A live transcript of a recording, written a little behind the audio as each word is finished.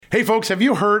Hey folks, have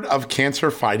you heard of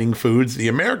cancer-fighting foods? The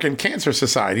American Cancer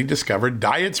Society discovered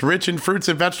diets rich in fruits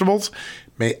and vegetables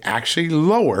may actually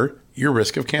lower your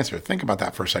risk of cancer. Think about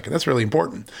that for a second. That's really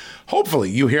important. Hopefully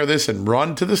you hear this and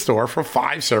run to the store for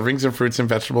 5 servings of fruits and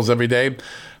vegetables every day.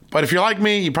 But if you're like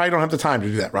me, you probably don't have the time to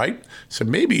do that, right? So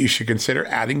maybe you should consider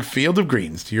adding Field of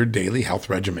Greens to your daily health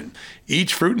regimen.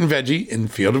 Each fruit and veggie in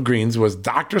Field of Greens was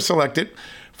doctor selected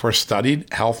for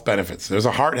studied health benefits. There's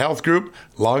a heart health group,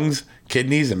 lungs,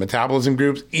 kidneys, and metabolism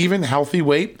groups, even healthy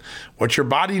weight. What your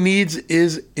body needs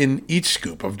is in each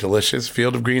scoop of delicious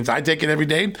Field of Greens. I take it every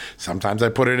day. Sometimes I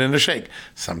put it in a shake.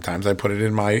 Sometimes I put it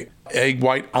in my egg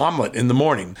white omelet in the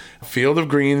morning. Field of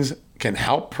Greens can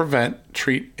help prevent,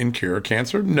 treat, and cure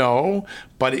cancer? No,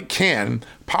 but it can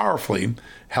powerfully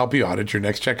help you out at your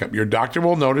next checkup. Your doctor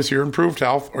will notice your improved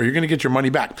health, or you're going to get your money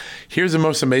back. Here's the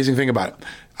most amazing thing about it.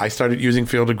 I started using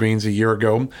Field of Greens a year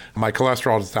ago. My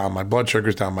cholesterol is down, my blood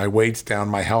sugar's down, my weight's down,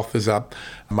 my health is up,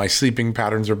 my sleeping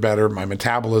patterns are better, my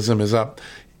metabolism is up.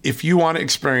 If you want to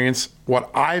experience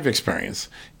what I've experienced,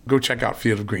 go check out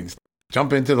Field of Greens.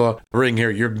 Jump into the ring here.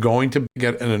 You're going to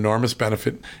get an enormous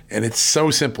benefit, and it's so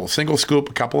simple. Single scoop,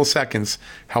 a couple of seconds,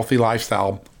 healthy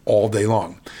lifestyle all day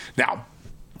long. Now,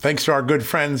 thanks to our good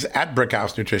friends at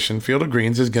Brickhouse Nutrition, Field of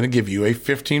Greens is going to give you a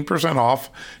 15% off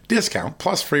discount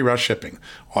plus free rush shipping.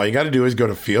 All you got to do is go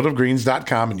to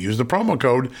fieldofgreens.com and use the promo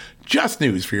code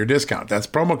JUSTNEWS for your discount. That's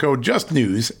promo code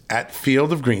JUSTNEWS at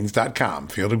fieldofgreens.com.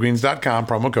 Fieldofgreens.com,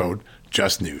 promo code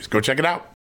JUSTNEWS. Go check it out.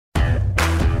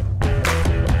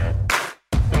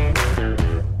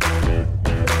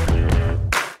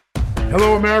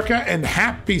 Hello, America, and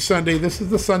happy Sunday. This is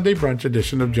the Sunday brunch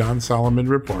edition of John Solomon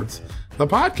Reports, the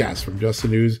podcast from Just the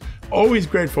News. Always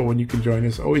grateful when you can join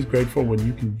us. Always grateful when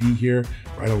you can be here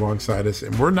right alongside us.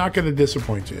 And we're not going to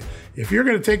disappoint you. If you're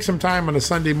going to take some time on a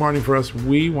Sunday morning for us,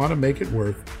 we want to make it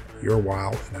worth your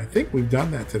while. And I think we've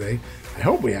done that today. I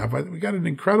hope we have. We got an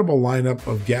incredible lineup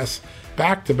of guests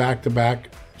back to back to back.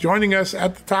 Joining us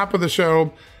at the top of the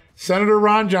show, Senator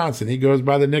Ron Johnson. He goes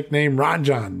by the nickname Ron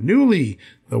John, newly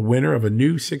the winner of a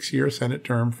new 6-year Senate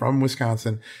term from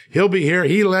Wisconsin. He'll be here.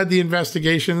 He led the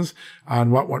investigations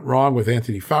on what went wrong with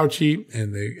Anthony Fauci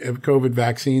and the COVID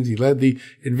vaccines. He led the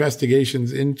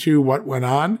investigations into what went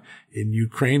on in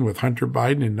Ukraine with Hunter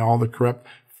Biden and all the corrupt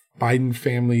Biden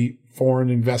family foreign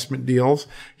investment deals.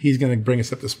 He's going to bring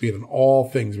us up to speed on all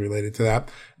things related to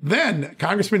that. Then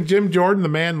Congressman Jim Jordan, the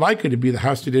man likely to be the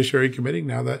House Judiciary Committee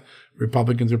now that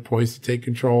Republicans are poised to take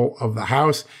control of the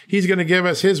House. He's going to give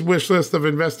us his wish list of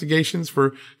investigations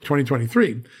for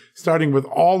 2023, starting with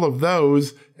all of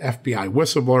those FBI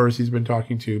whistleblowers he's been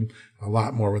talking to. A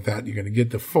lot more with that. You're going to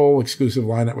get the full exclusive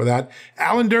lineup with that.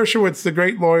 Alan Dershowitz, the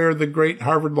great lawyer, the great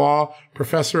Harvard Law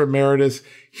professor emeritus.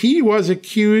 He was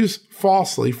accused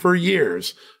falsely for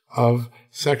years of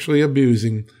sexually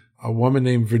abusing a woman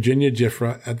named Virginia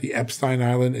Giuffre at the Epstein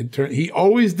Island. He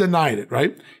always denied it,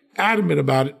 right? Adamant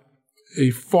about it. He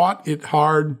fought it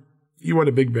hard. He won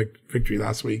a big victory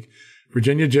last week.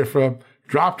 Virginia Giuffre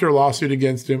dropped her lawsuit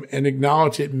against him and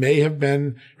acknowledged it may have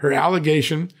been her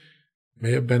allegation,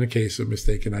 may have been a case of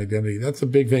mistaken identity. That's a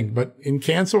big thing. But in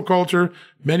cancel culture,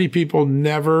 many people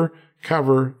never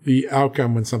cover the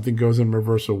outcome when something goes in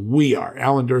reversal. We are.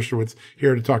 Alan Dershowitz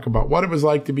here to talk about what it was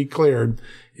like to be cleared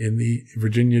in the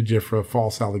Virginia Giuffre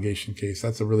false allegation case.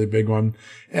 That's a really big one.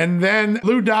 And then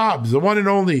Lou Dobbs, the one and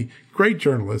only great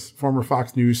journalist, former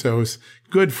Fox News host,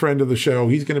 good friend of the show.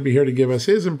 He's going to be here to give us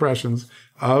his impressions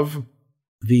of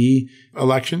the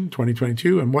election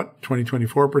 2022 and what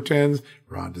 2024 pretends.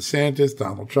 Ron DeSantis,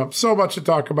 Donald Trump, so much to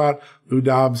talk about. Lou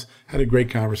Dobbs had a great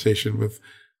conversation with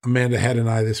Amanda Head and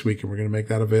I this week, and we're going to make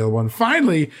that available. And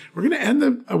finally, we're going to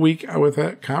end a week with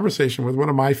a conversation with one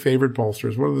of my favorite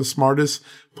pollsters, one of the smartest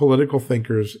political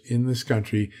thinkers in this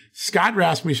country. Scott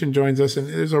Rasmussen joins us, and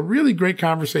there's a really great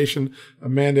conversation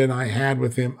Amanda and I had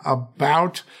with him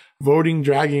about voting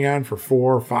dragging on for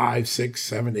 4, 5, 6,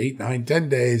 7, 8, 9, 10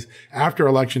 days after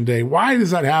Election Day. Why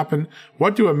does that happen?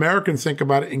 What do Americans think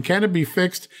about it? And can it be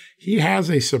fixed? He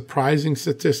has a surprising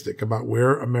statistic about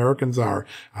where Americans are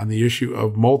on the issue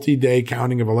of multi-day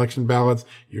counting of election ballots.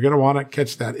 You're going to want to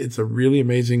catch that. It's a really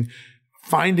amazing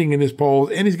finding in his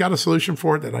polls, and he's got a solution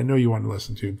for it that I know you want to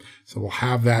listen to. So we'll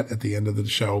have that at the end of the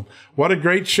show. What a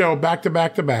great show. Back to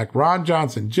back to back. Ron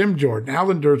Johnson, Jim Jordan,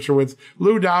 Alan Dershowitz,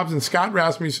 Lou Dobbs, and Scott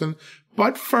Rasmussen.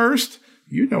 But first,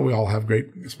 you know we all have great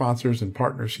sponsors and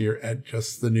partners here at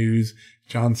Just the News.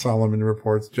 John Solomon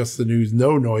Reports, Just the News,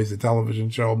 No Noise, the television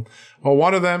show. Well,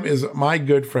 one of them is my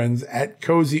good friends at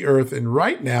Cozy Earth. And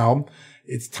right now,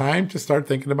 it's time to start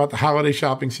thinking about the holiday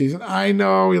shopping season. I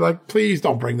know, you're like, please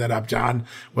don't bring that up, John.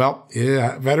 Well,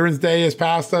 yeah, Veterans Day has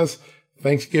passed us.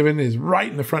 Thanksgiving is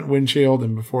right in the front windshield,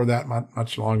 and before that,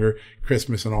 much longer,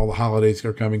 Christmas and all the holidays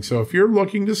are coming. So if you're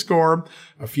looking to score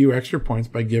a few extra points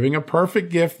by giving a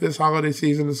perfect gift this holiday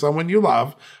season to someone you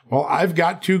love, well, I've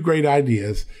got 2 great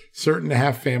ideas, certain to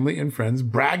have family and friends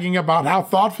bragging about how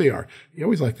thoughtful you are. You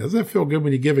always like, doesn't it feel good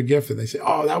when you give a gift and they say,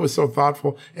 oh, that was so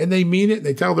thoughtful, and they mean it, and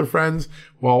they tell their friends?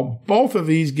 Well, both of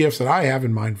these gifts that I have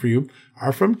in mind for you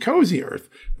are from Cozy Earth,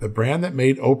 the brand that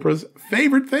made Oprah's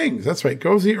favorite things. That's right,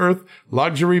 Cozy Earth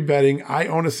luxury bedding. I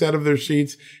own a set of their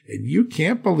sheets, and you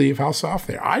can't believe how soft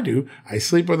they are. I do. I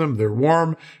sleep with them. They're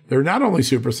warm. They're not only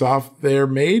super soft, they're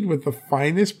made with the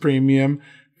finest premium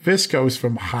viscose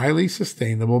from highly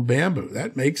sustainable bamboo.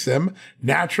 That makes them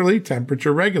naturally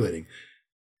temperature regulating.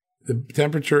 The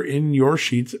temperature in your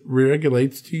sheets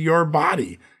regulates to your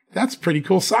body. That's pretty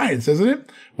cool science, isn't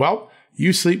it? Well,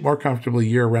 you sleep more comfortably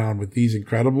year-round with these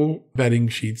incredible bedding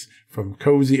sheets from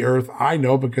Cozy Earth. I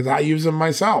know because I use them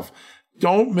myself.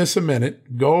 Don't miss a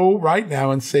minute. Go right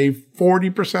now and save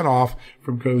 40% off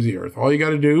from Cozy Earth. All you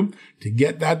got to do to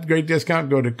get that great discount,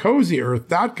 go to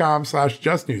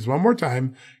CozyEarth.com/justnews. One more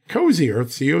time, Cozy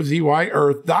Earth, COZY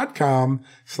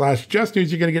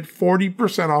Earth.com/justnews. You're going to get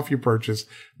 40% off your purchase.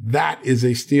 That is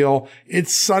a steal.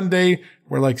 It's Sunday.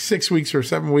 We're like 6 weeks or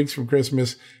 7 weeks from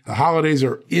Christmas. The holidays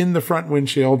are in the front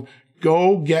windshield.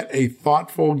 Go get a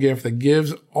thoughtful gift that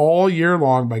gives all year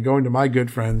long by going to my good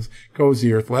friends,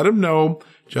 Cozy Earth. Let them know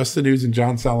Just the News and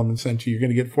John Solomon sent you. You're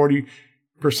going to get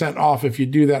 40% off if you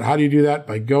do that. How do you do that?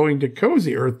 By going to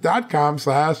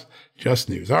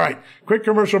CozyEarth.com/justnews. All right. Quick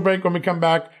commercial break. When we come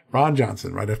back, Ron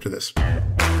Johnson right after this.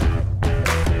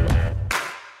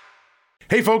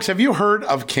 Hey folks, have you heard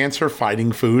of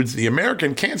cancer-fighting foods? The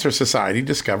American Cancer Society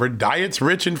discovered diets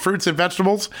rich in fruits and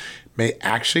vegetables may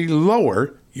actually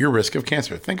lower your risk of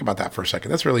cancer. Think about that for a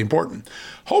second. That's really important.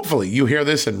 Hopefully you hear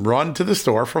this and run to the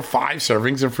store for 5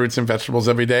 servings of fruits and vegetables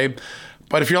every day.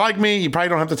 But if you're like me, you probably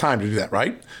don't have the time to do that,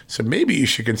 right? So maybe you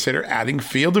should consider adding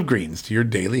Field of Greens to your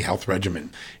daily health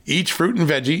regimen. Each fruit and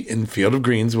veggie in Field of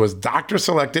Greens was doctor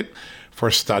selected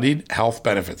for studied health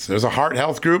benefits. There's a heart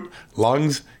health group,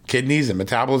 lungs, kidneys, and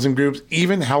metabolism groups,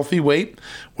 even healthy weight.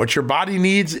 What your body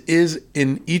needs is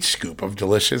in each scoop of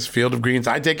delicious Field of Greens.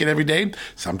 I take it every day.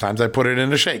 Sometimes I put it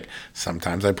in a shake.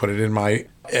 Sometimes I put it in my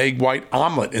egg white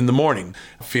omelet in the morning.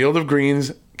 Field of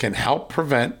Greens can help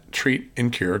prevent, treat,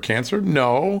 and cure cancer?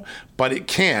 No, but it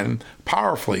can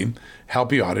powerfully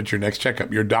help you out at your next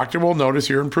checkup. Your doctor will notice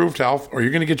your improved health, or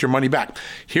you're going to get your money back.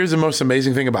 Here's the most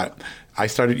amazing thing about it. I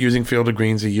started using Field of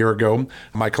Greens a year ago.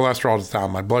 My cholesterol is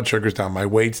down, my blood sugar's down, my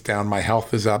weight's down, my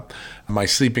health is up, my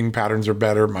sleeping patterns are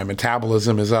better, my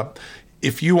metabolism is up.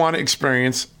 If you want to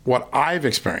experience what I've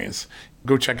experienced,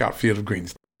 go check out Field of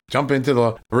Greens. Jump into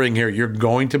the ring here. You're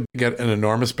going to get an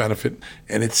enormous benefit,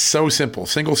 and it's so simple.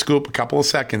 Single scoop, a couple of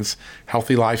seconds,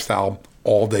 healthy lifestyle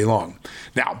all day long.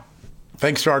 Now,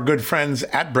 thanks to our good friends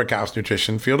at Brickhouse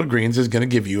Nutrition, Field of Greens is going to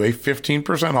give you a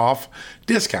 15% off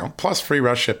discount plus free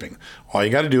rush shipping. All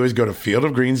you got to do is go to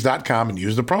fieldofgreens.com and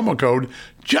use the promo code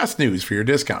JUSTNEWS for your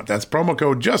discount. That's promo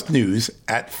code JUSTNEWS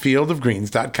at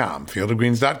fieldofgreens.com.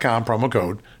 Fieldofgreens.com, promo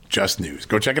code JUSTNEWS.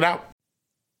 Go check it out.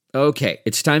 Okay,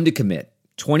 it's time to commit.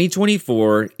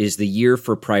 2024 is the year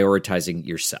for prioritizing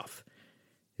yourself.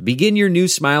 Begin your new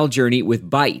smile journey with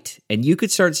Byte, and you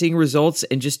could start seeing results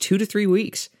in just 2 to 3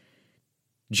 weeks.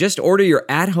 Just order your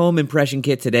at-home impression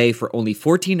kit today for only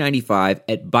 $14.95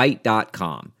 at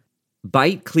Byte.com.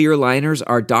 Byte clear liners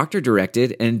are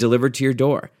doctor-directed and delivered to your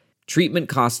door. Treatment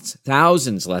costs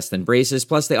thousands less than braces,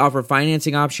 plus they offer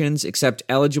financing options, accept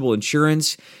eligible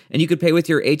insurance, and you could pay with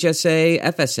your HSA,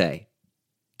 FSA.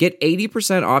 Get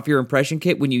 80% off your impression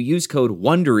kit when you use code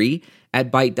WONDERY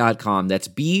at Byte.com. That's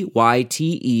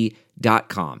BYTE.com.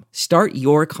 Start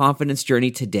your confidence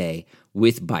journey today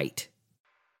with Byte.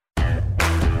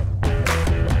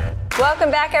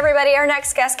 Welcome back, everybody. Our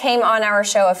next guest came on our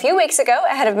show a few weeks ago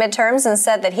ahead of midterms and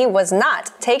said that he was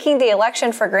not taking the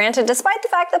election for granted, despite the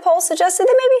fact the polls suggested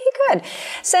that maybe he could.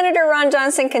 Senator Ron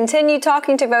Johnson continued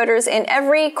talking to voters in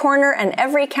every corner and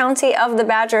every county of the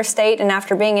Badger State, and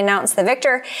after being announced the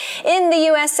victor in the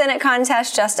U.S. Senate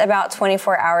contest just about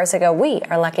 24 hours ago, we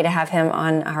are lucky to have him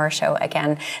on our show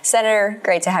again. Senator,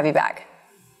 great to have you back.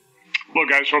 Well,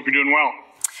 guys, hope you're doing well.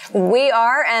 We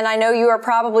are, and I know you are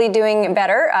probably doing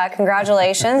better.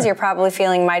 Congratulations. You're probably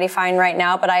feeling mighty fine right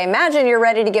now, but I imagine you're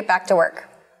ready to get back to work.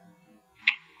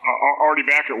 Already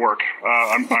back at work.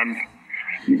 I'm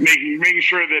making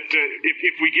sure that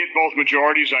if we get both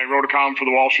majorities, I wrote a column for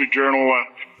the Wall Street Journal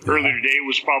earlier today. It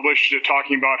was published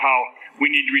talking about how we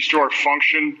need to restore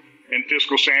function and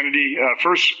fiscal sanity,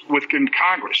 first within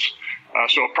Congress.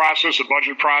 So a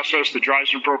budget process that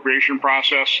drives an appropriation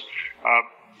process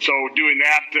So doing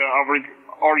that,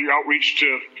 already outreach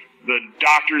to the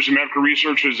doctors and medical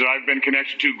researchers that I've been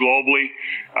connected to globally.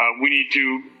 We need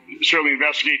to certainly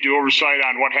investigate, do oversight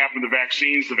on what happened to the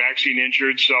vaccines, the vaccine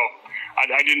injured. So I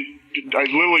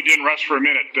literally didn't rest for a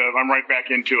minute. I'm right back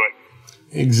into it.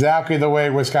 Exactly the way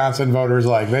Wisconsin voters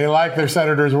like. They like their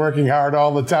senators working hard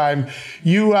all the time.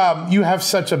 You have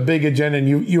such a big agenda, and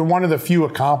you're one of the few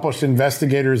accomplished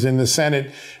investigators in the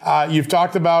Senate. You've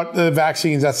talked about the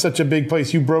vaccines. That's such a big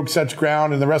place. You broke such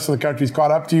ground, and the rest of the country's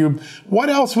caught up to you. What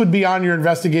else would be on your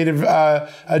investigative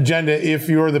agenda if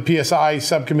you're the PSI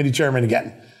subcommittee chairman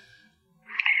again?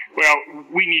 Well,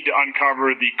 we need to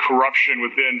uncover the corruption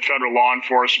within federal law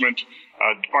enforcement,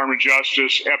 Department of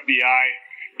Justice, FBI.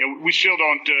 We still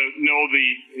don't know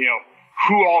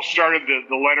who all started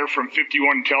the letter from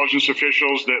 51 intelligence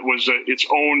officials that was its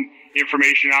own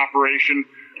information operation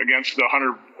against the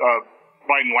Hunter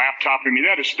Biden laptop. I mean,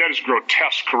 that is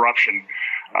grotesque corruption.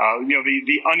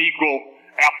 The unequal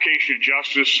application of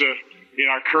justice in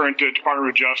our current Department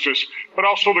of Justice, but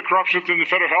also the corruption within the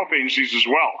federal health agencies as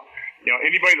well.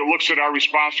 Anybody that looks at our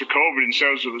response to COVID and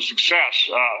says it was a success,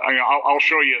 I'll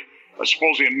show you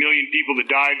supposedly 1 million people that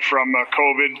died from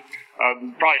COVID,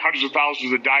 probably hundreds of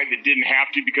thousands that died that didn't have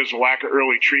to because of lack of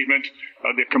early treatment,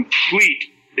 the complete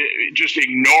just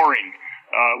ignoring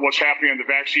what's happening on the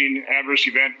vaccine adverse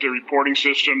event reporting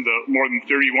system, the more than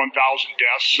 31,000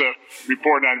 deaths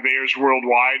reported on VAERS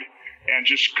worldwide, and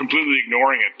just completely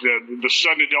ignoring it. The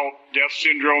sudden adult death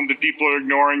syndrome that people are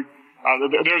ignoring.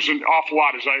 There's an awful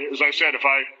lot. As I said,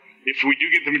 if we do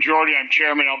get the majority, I'm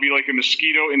chairman, I'll be like a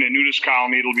mosquito in a nudist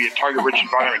colony. It'll be a target-rich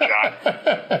environment, John.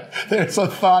 There's a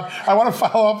thought. I want to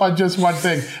follow up on just one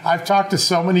thing. I've talked to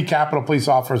so many Capitol Police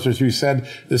officers who said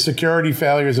the security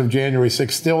failures of January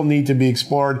 6th still need to be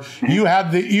explored. You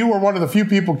were one of the few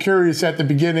people curious at the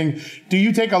beginning. Do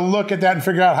you take a look at that and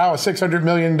figure out how a $600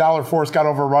 million force got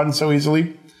overrun so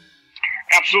easily?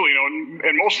 Absolutely.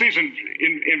 And most of these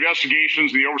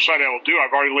investigations, the oversight I will do,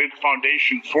 I've already laid the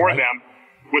foundation for them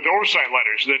with oversight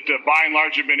letters that by and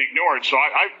large have been ignored. So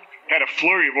I've had a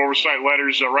flurry of oversight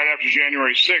letters right after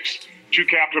January 6th to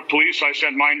Capitol Police. I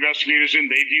sent my investigators in.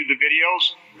 They viewed the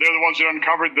videos. They're the ones that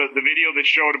uncovered the video that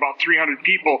showed about 300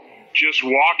 people just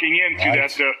walking into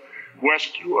that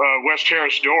West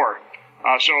Terrace door.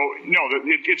 So, no,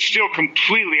 it's still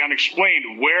completely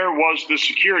unexplained. Where was the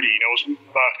security? It was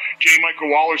J. Michael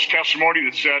Waller's testimony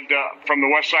that said from the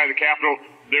west side of the Capitol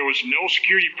there was no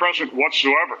security present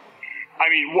whatsoever. I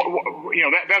mean,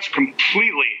 that's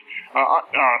completely,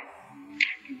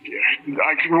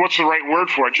 what's the right word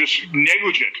for it? Just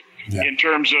negligent in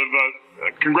terms of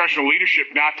congressional leadership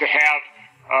not to have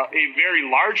a very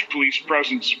large police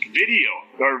presence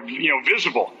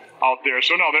visible out there.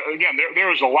 So, no,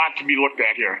 there is a lot to be looked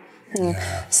at here.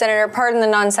 Senator, pardon the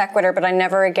non sequitur, but I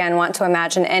never again want to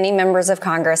imagine any members of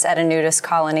Congress at a nudist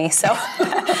colony. So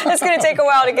it's going to take a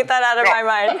while to get that out of my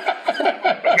mind.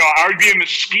 No, I would be a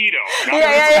mosquito.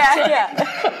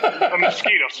 Yeah. A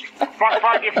mosquito.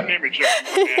 Far different image.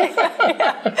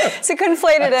 It's a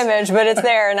conflated image, but it's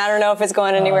there, and I don't know if it's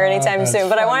going anywhere anytime soon.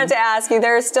 But I wanted to ask you,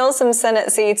 there are still some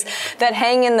Senate seats that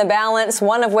hang in the balance,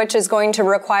 one of which is going to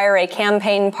require a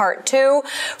campaign part 2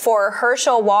 for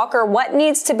Herschel Walker. What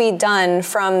needs to be done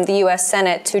from the U.S.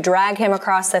 Senate to drag him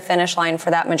across the finish line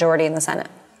for that majority in the Senate?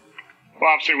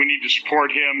 Well, obviously we need to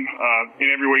support him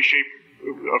in every way, shape,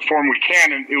 form we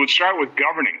can, and it would start with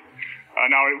governing.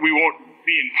 Now, we won't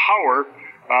be in power,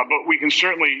 but we can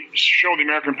certainly show the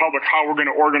American public how we're going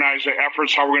to organize the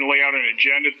efforts, how we're going to lay out an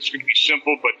agenda that's going to be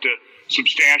simple but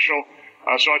substantial.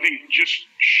 So I think just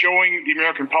showing the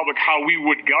American public how we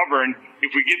would govern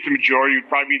if we get the majority would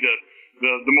probably be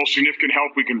the most significant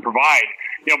help we can provide.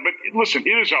 But listen,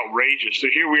 it is outrageous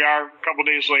that here we are a couple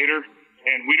days later,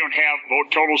 and we don't have vote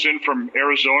totals in from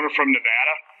Arizona, from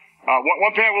Nevada.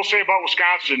 One thing I will say about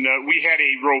Wisconsin, we had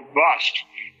a robust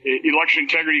election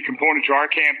integrity component to our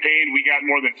campaign. We got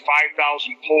more than 5,000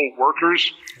 poll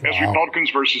workers as Republicans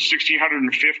versus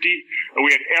 1,650. We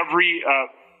had every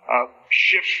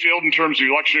shift filled in terms of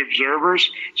election observers.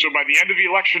 So by the end of the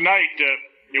election night,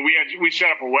 we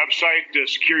set up a website,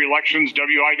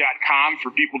 secureelections.wi.com, for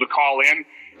people to call in.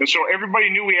 And so everybody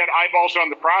knew we had eyeballs on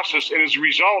the process, and as a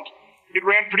result, it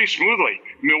ran pretty smoothly.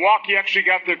 Milwaukee actually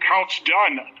got the counts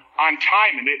done on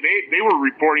time, and they were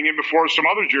reporting in before some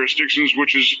other jurisdictions,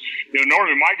 which is,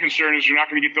 normally my concern is they're not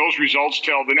going to get those results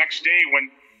till the next day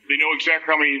when they know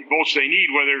exactly how many votes they need,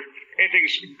 whether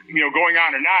anything's, going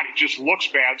on or not. It just looks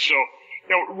bad. So,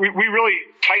 we really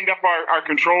tightened up our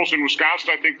controls in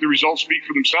Wisconsin. I think the results speak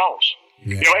for themselves.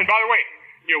 Yeah. And by the way,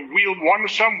 we won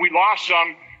some, we lost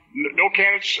some, No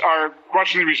candidates are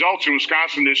questioning the results in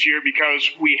Wisconsin this year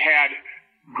because we had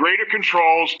greater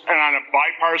controls and on a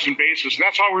bipartisan basis. And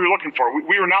that's all we were looking for.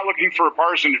 We were not looking for a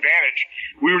partisan advantage.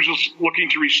 We were just looking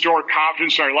to restore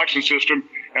confidence in our election system.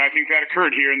 And I think that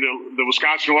occurred here in the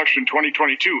Wisconsin election in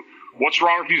 2022. What's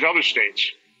wrong with these other states?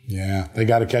 Yeah, they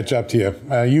got to catch up to you.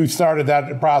 You started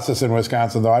that process in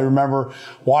Wisconsin, though. I remember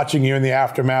watching you in the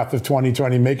aftermath of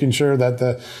 2020, making sure that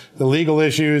the legal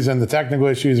issues and the technical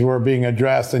issues were being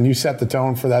addressed, and you set the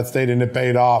tone for that state, and it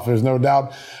paid off. There's no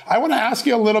doubt. I want to ask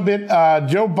you a little bit.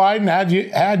 Joe Biden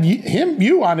had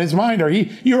you on his mind, or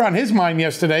you were on his mind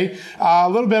yesterday. A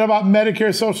little bit about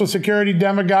Medicare, Social Security,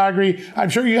 demagoguery. I'm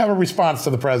sure you have a response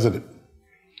to the president.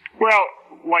 Well,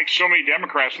 like so many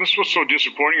Democrats, and this was so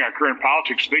disappointing in our current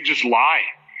politics, they just lie.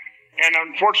 And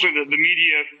unfortunately, the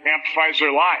media amplifies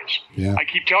their lies. Yeah. I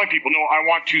keep telling people, no, I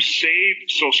want to save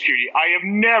Social Security. I have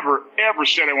never, ever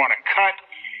said I want to cut,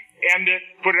 end it,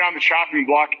 put it on the chopping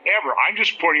block, ever. I'm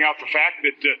just pointing out the fact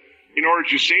that in order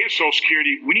to save Social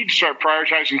Security, we need to start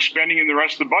prioritizing spending in the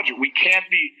rest of the budget. We can't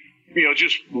be,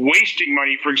 just wasting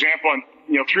money, for example, on,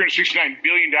 $369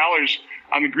 billion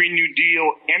on the Green New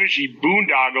Deal energy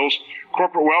boondoggles,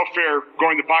 corporate welfare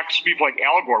going to the pockets of people like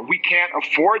Al Gore. We can't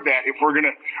afford that if we're going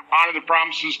to honor the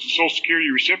promises to Social Security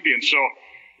recipients. So,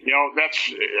 that's,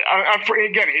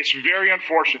 again, it's very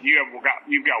unfortunate.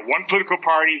 You've got one political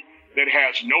party that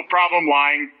has no problem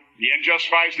lying. The end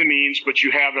justifies the means, but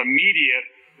you have a media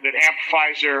that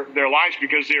amplifies their lies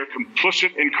because they are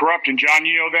complicit and corrupt. And John,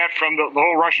 you know that from the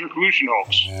whole Russian collusion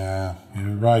hoax. Yeah,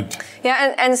 you're right.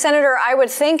 Yeah, and Senator, I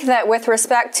would think that with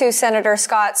respect to Senator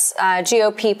Scott's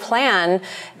GOP plan,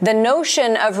 the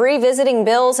notion of revisiting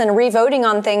bills and revoting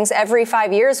on things every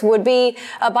 5 years would be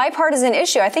a bipartisan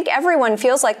issue. I think everyone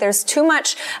feels like there's too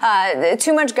much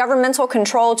governmental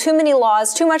control, too many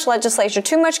laws, too much legislation,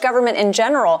 too much government in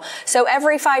general. So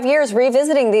every 5 years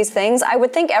revisiting these things, I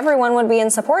would think everyone would be in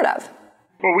support of.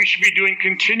 Well, we should be doing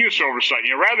continuous oversight.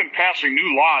 Rather than passing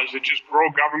new laws that just grow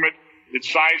government, its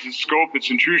size, its scope, its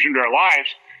intrusion into our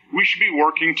lives, we should be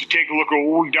working to take a look at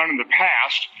what we've done in the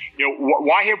past.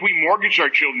 Why have we mortgaged our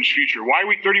children's future? Why are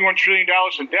we $31 trillion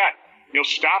in debt?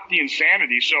 Stop the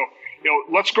insanity. So,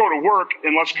 let's go to work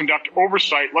and let's conduct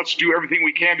oversight. Let's do everything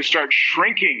we can to start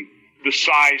shrinking the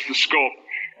size, the scope,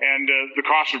 and the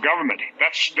cost of government.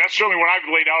 That's certainly what I've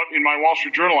laid out in my Wall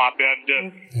Street Journal op-ed.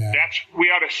 We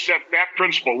ought to set that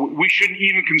principle. We shouldn't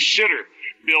even consider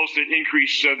bills that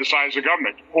increase the size of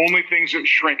government. Only things that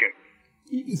shrink it.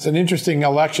 It's an interesting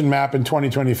election map in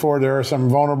 2024. There are some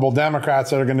vulnerable Democrats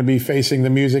that are going to be facing the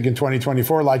music in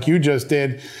 2024, like you just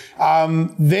did.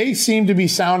 They seem to be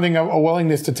sounding a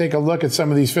willingness to take a look at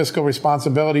some of these fiscal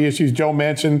responsibility issues. Joe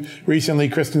mentioned recently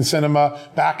Kristen Sinema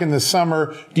back in the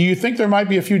summer. Do you think there might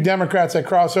be a few Democrats that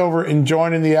cross over and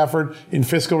join in the effort in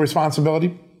fiscal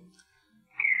responsibility?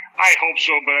 I hope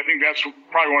so, but I think that's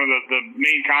probably one of the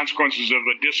main consequences of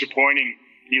a disappointing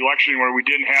election where we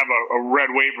didn't have a red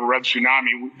wave or red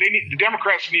tsunami. The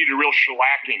Democrats need a real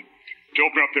shellacking to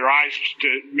open up their eyes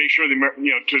to make sure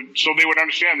so they would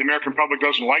understand the American public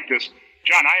doesn't like this.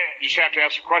 John, I just have to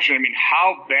ask a question.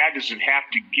 How bad does it have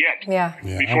to get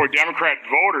before Democrat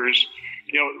voters,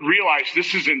 realize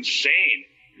this is insane?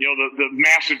 The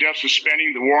massive deficit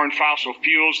spending, the war on fossil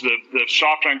fuels, the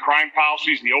soft on crime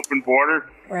policies, the open border.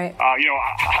 Right.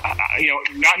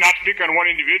 Not to pick on one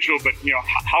individual, but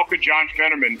how could John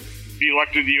Fetterman be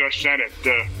elected to the U.S. Senate?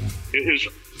 It is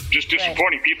just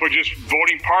disappointing. Right. People are just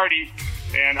voting party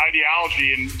and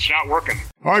ideology, and it's not working.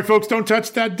 All right, folks, don't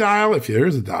touch that dial. If there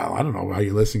is a dial, I don't know how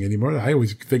you're listening anymore. I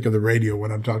always think of the radio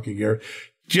when I'm talking here.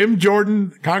 Jim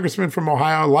Jordan, congressman from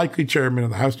Ohio, likely chairman of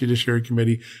the House Judiciary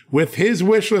Committee, with his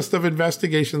wish list of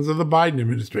investigations of the Biden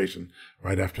administration.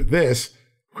 Right after this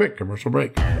quick commercial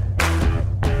break.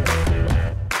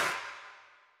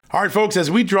 All right, folks, as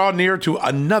we draw near to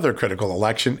another critical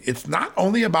election, it's not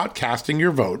only about casting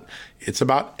your vote, it's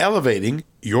about elevating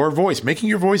your voice, making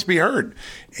your voice be heard.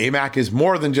 AMAC is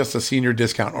more than just a senior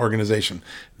discount organization.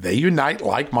 They unite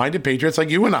like-minded patriots like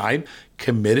you and I,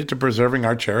 committed to preserving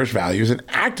our cherished values and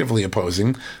actively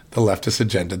opposing the leftist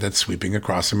agenda that's sweeping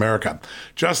across America.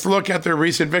 Just look at their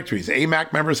recent victories.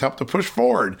 AMAC members helped to push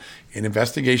forward an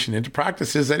investigation into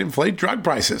practices that inflate drug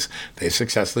prices. They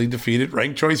successfully defeated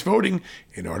ranked choice voting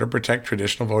in order to protect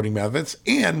traditional voting methods,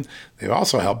 and they've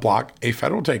also helped block a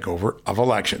federal takeover of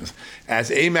elections.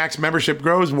 As AMAC's membership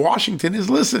grows, Washington is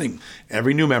listening.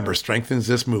 Every new member strengthens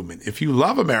this movement. If you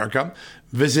love America,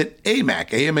 visit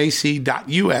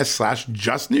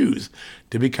amac.us/justnews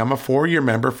to become a 4-year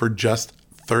member for just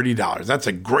 $30. That's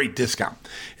a great discount.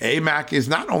 AMAC is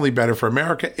not only better for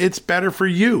America, it's better for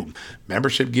you.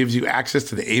 Membership gives you access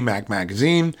to the AMAC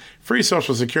magazine, free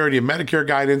Social Security and Medicare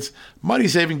guidance,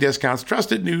 money-saving discounts,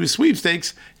 trusted news,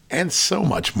 sweepstakes, and so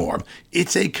much more.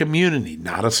 It's a community,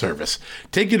 not a service.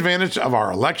 Take advantage of our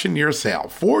election year sale,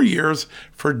 4 years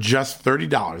for just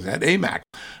 $30 at AMAC.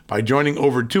 By joining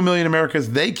over 2 million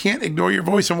Americans, they can't ignore your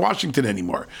voice in Washington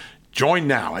anymore. Join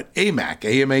now at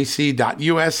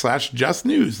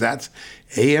amac.us/justnews. That's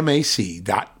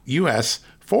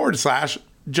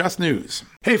amac.us/justnews.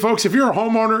 Hey folks, if you're a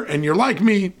homeowner and you're like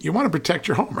me, you want to protect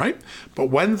your home, right? But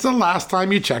when's the last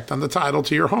time you checked on the title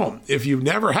to your home? If you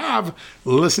never have,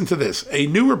 listen to this. A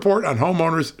new report on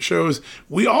homeowners shows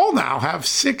we all now have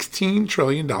 $16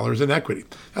 trillion in equity.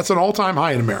 That's an all-time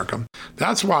high in America.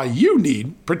 That's why you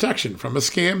need protection from a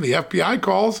scam the FBI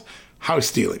calls house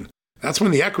stealing. That's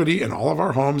when the equity in all of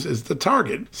our homes is the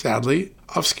target, sadly,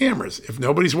 of scammers. If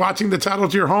nobody's watching the title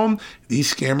to your home,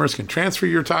 these scammers can transfer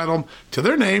your title to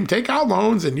their name, take out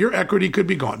loans, and your equity could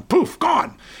be gone. Poof,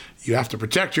 gone. You have to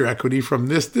protect your equity from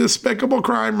this despicable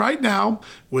crime right now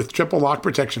with triple lock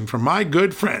protection from my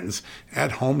good friends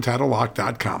at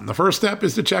HomeTitleLock.com. The first step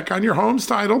is to check on your home's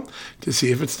title to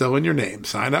see if it's still in your name.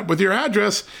 Sign up with your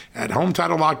address at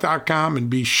HomeTitleLock.com and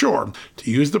be sure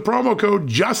to use the promo code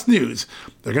JUSTNEWS.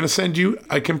 They're going to send you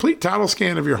a complete title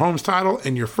scan of your home's title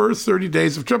and your first 30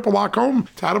 days of triple lock home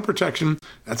title protection.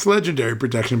 That's legendary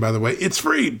protection, by the way. It's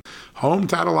free.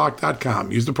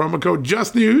 HomeTitleLock.com. Use the promo code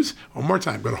JUSTNEWS. One more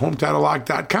time, go to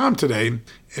HomeTitleLock.com today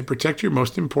and protect your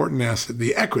most important asset,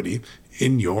 the equity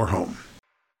in your home.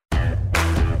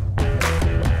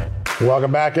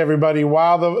 Welcome back, everybody.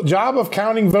 While the job of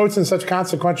counting votes in such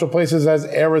consequential places as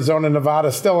Arizona and Nevada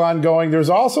is still ongoing, there's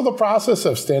also the process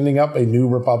of standing up a new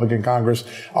Republican Congress.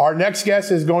 Our next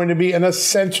guest is going to be an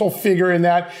essential figure in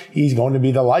that. He's going to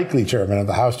be the likely chairman of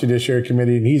the House Judiciary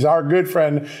Committee, and he's our good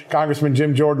friend, Congressman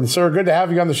Jim Jordan. Sir, good to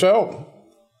have you on the show.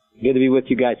 Good to be with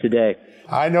you guys today.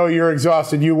 I know you're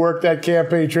exhausted. You worked that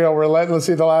campaign trail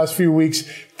relentlessly the last few weeks.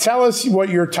 Tell us what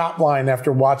your top line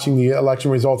after watching the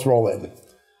election results roll in.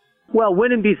 Well,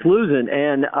 winning beats losing,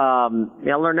 and I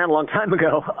learned that a long time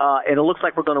ago. And it looks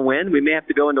like we're going to win. We may have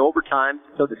to go into overtime,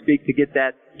 so to speak, to get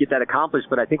that accomplished.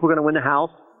 But I think we're going to win the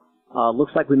House.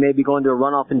 Looks like we may be going to a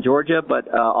runoff in Georgia,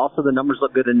 but also the numbers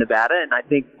look good in Nevada. And I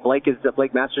think Blake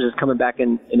Masters is coming back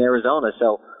in Arizona.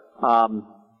 So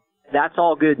that's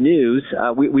all good news.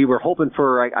 We were hoping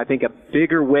for, I think, a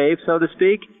bigger wave, so to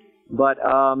speak. But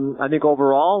I think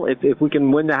overall, if we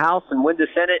can win the House and win the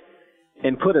Senate,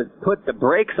 and put the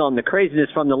brakes on the craziness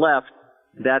from the left,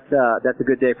 that's a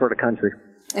good day for the country.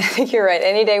 I think you're right.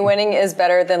 Any day winning is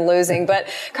better than losing. But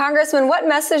Congressman, what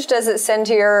message does it send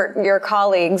to your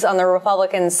colleagues on the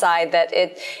Republican side that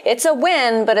it's a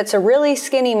win, but it's a really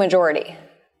skinny majority?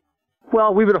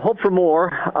 Well, we would hope for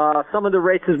more. Some of the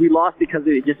races we lost because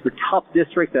they just were tough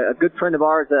districts. A good friend of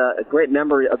ours, a great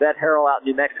member, Yvette Harrell out in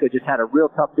New Mexico, just had a real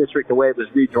tough district the way it was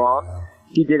redrawn.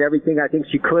 She did everything I think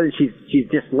she could. She's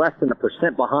just less than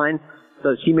 1% behind,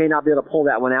 so she may not be able to pull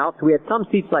that one out. So we had some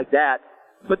seats like that.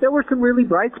 But there were some really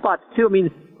bright spots, too. I mean,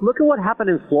 look at what happened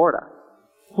in Florida.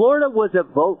 Florida was a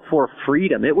vote for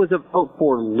freedom. It was a vote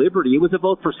for liberty. It was a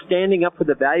vote for standing up for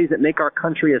the values that make our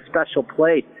country a special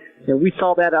place. And we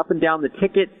saw that up and down the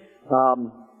ticket.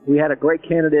 We had a great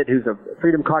candidate who's a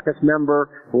Freedom Caucus member,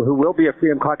 who will be a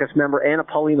Freedom Caucus member, Anna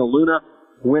Paulina Luna,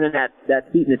 winning that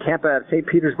seat in the Tampa, St.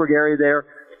 Petersburg area there.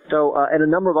 So, and a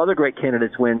number of other great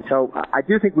candidates win. So I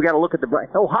do think we got to look at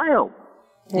Ohio.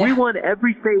 Yeah. We won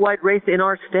every statewide race in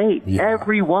our state. Yeah.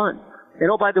 Every one.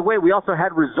 And oh, by the way, we also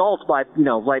had results by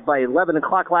 11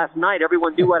 o'clock last night.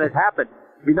 Everyone knew what had happened.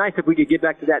 It'd be nice if we could get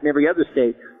back to that in every other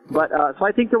state. But, so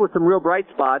I think there were some real bright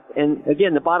spots. And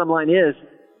again, the bottom line is,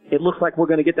 it looks like we're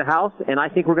going to get the House, and I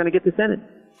think we're going to get the Senate.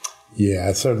 Yeah,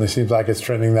 it certainly seems like it's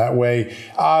trending that way.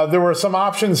 There were some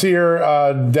options here.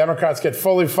 Democrats get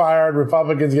fully fired.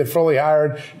 Republicans get fully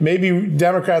hired. Maybe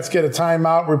Democrats get a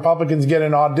timeout. Republicans get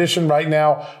an audition right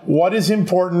now. What is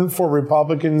important for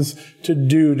Republicans to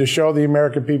do to show the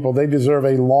American people they deserve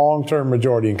a long-term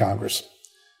majority in Congress?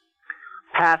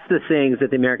 Pass the things that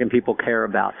the American people care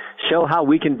about. Show how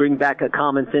we can bring back a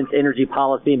common sense energy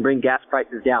policy and bring gas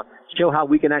prices down. Show how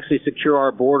we can actually secure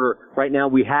our border. Right now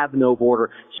we have no border.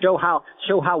 Show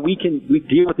how we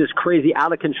deal with this crazy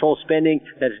out of control spending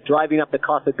that's driving up the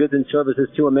cost of goods and services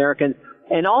to Americans.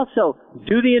 And also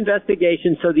do the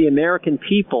investigation so the American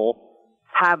people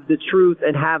have the truth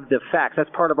and have the facts. That's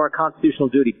part of our constitutional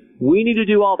duty. We need to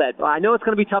do all that. I know it's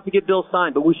going to be tough to get bills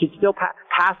signed, but we should still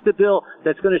pass the bill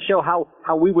that's going to show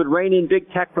how we would rein in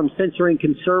big tech from censoring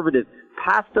conservatives.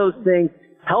 Pass those things,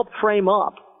 help frame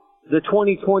up the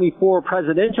 2024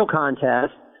 presidential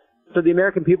contest so the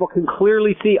American people can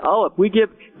clearly see, if we give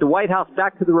the White House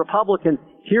back to the Republicans,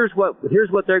 here's what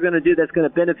they're going to do that's going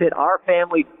to benefit our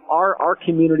family, our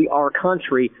community, our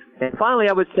country. And finally,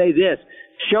 I would say this.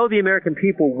 Show the American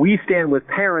people we stand with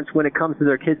parents when it comes to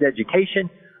their kids' education.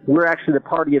 We're actually the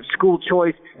party of school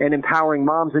choice and empowering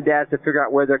moms and dads to figure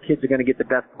out where their kids are going to get the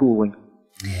best schooling.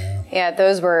 Yeah,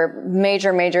 those were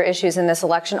major, major issues in this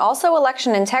election. Also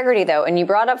election integrity, though. And you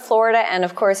brought up Florida and,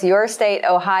 of course, your state,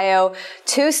 Ohio,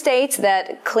 2 states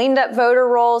that cleaned up voter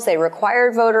rolls. They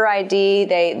required voter ID.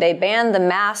 They banned the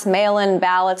mass mail-in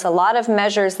ballots, a lot of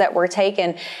measures that were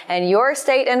taken. And your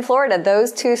state and Florida,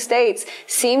 those 2 states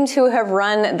seem to have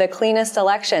run the cleanest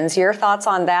elections. Your thoughts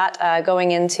on that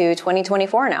going into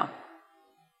 2024 now?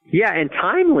 Yeah, and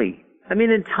timely. I mean,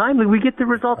 in timely, we get the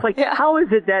results. How is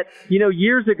it that,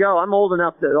 years ago, I'm old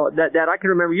enough that I can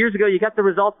remember years ago, you got the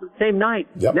results the same night.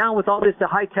 Yep. Now, with all this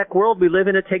high-tech world we live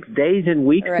in, it takes days and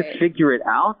weeks to figure it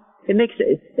out. It makes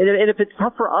it, and if it's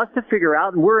tough for us to figure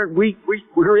out, and we're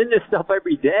in this stuff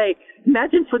every day,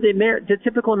 imagine for the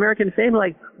typical American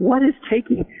family, what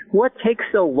takes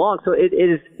so long? So it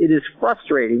is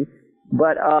frustrating,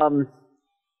 but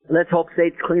let's hope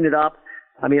states clean it up.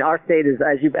 I mean, our state is,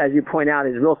 as you point out,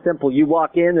 is real simple. You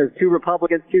walk in, there's 2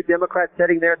 Republicans, 2 Democrats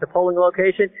sitting there at the polling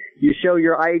location. You show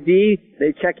your ID.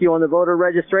 They check you on the voter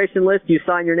registration list. You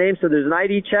sign your name. So there's an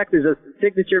ID check. There's a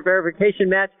signature verification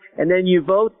match. And then you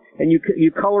vote and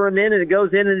you color them in and it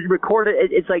goes in and it's recorded.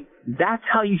 It's like, that's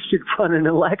how you should run an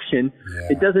election.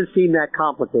 Yeah. It doesn't seem that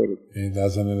complicated. It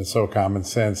doesn't, and it's so common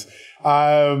sense.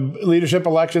 Leadership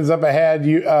elections up ahead.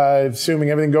 Assuming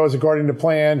everything goes according to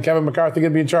plan, Kevin McCarthy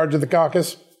going to be in charge of the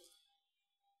caucus?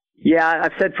 Yeah,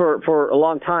 I've said for a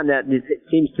long time that it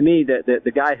seems to me that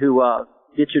the guy who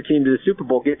gets your team to the Super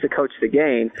Bowl gets to coach the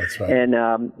game. That's right. And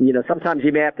sometimes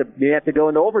you may have to go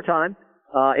into overtime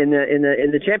in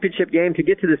the championship game to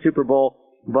get to the Super Bowl.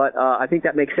 But I think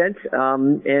that makes sense,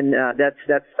 and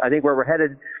that's I think where we're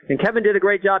headed. And Kevin did a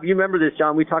great job. You remember this,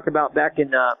 John? We talked about back in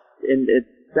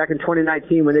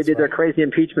 2019 when they did their crazy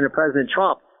impeachment of President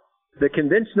Trump. The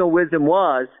conventional wisdom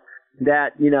was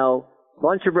that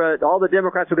all the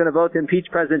Democrats were going to vote to impeach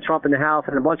President Trump in the House,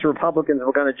 and a bunch of Republicans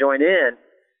were going to join in.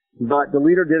 But the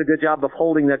leader did a good job of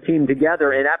holding the team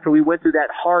together. And after we went through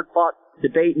that hard-fought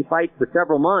debate and fight for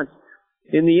several months,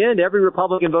 in the end, every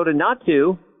Republican voted not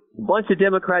to. A bunch of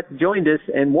Democrats joined us,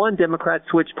 and one Democrat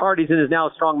switched parties and is now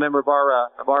a strong member of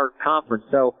our conference.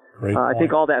 So I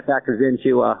think all that factors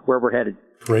into where we're headed.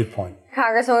 Great point.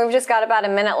 Congressman, we've just got about a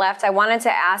minute left. I wanted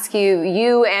to ask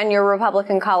you and your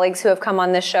Republican colleagues who have come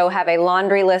on this show have a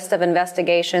laundry list of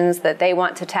investigations that they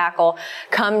want to tackle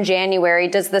come January.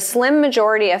 Does the slim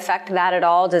majority affect that at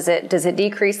all? Does it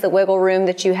decrease the wiggle room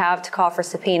that you have to call for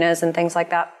subpoenas and things like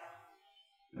that?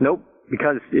 Nope.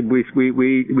 Because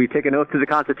we take an oath to the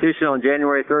Constitution on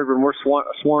January 3rd when we're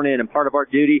sworn in, and part of our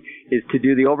duty is to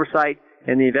do the oversight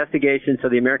and the investigation so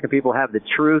the American people have the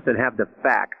truth and have the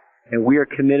facts. And we are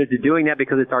committed to doing that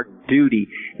because it's our duty.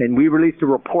 And we released a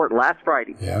report last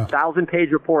Friday,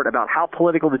 1,000-page report about how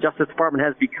political the Justice Department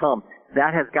has become.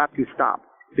 That has got to stop.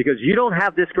 Because you don't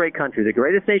have this great country, the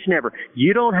greatest nation ever.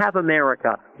 You don't have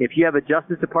America if you have a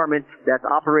Justice Department that's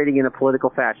operating in a political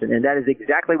fashion. And that is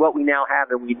exactly what we now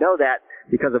have, and we know that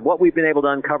because of what we've been able to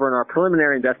uncover in our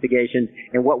preliminary investigations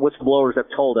and what whistleblowers have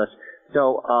told us.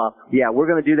 So, we're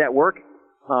going to do that work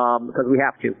because we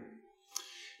have to.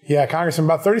 Yeah, Congressman,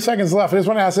 about 30 seconds left. I just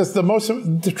want to ask this,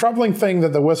 the troubling thing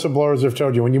that the whistleblowers have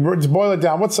told you, when you boil it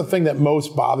down, what's the thing that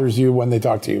most bothers you when they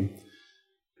talk to you?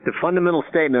 The fundamental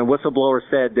statement, whistleblowers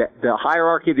said that the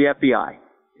hierarchy of the FBI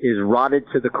is rotted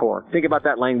to the core. Think about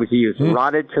that language you use,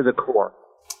 rotted to the core.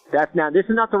 This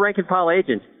is not the rank and file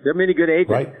agents. There are many good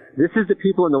agents. Right. This is the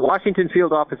people in the Washington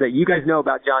field office that you guys know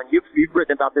about, John. You've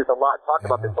written about this a lot, talked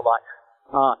about this a lot.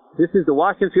 This is the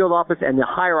Washington field office and the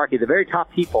hierarchy, the very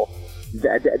top people.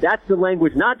 That's the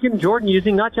language, not Jim Jordan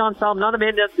using, not John Solomon, not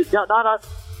Amanda, not us.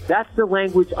 That's the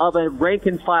language of a rank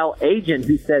and file agent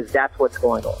who says that's what's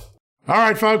going on. All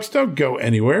right, folks, don't go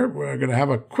anywhere. We're going to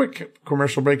have a quick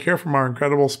commercial break here from our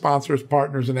incredible sponsors,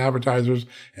 partners, and advertisers.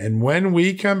 And when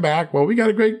we come back, we got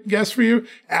a great guest for you.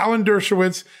 Alan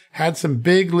Dershowitz had some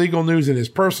big legal news in his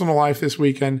personal life this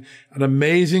weekend. An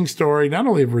amazing story, not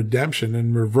only of redemption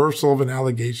and reversal of an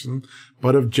allegation,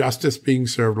 but of justice being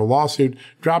served. A lawsuit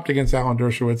dropped against Alan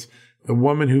Dershowitz. The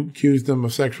woman who accused him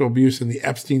of sexual abuse in the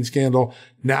Epstein scandal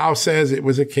now says it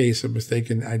was a case of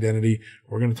mistaken identity.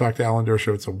 We're going to talk to Alan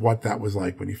Dershowitz of what that was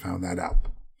like when he found that out.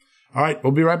 All right,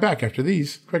 we'll be right back after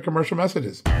these quick commercial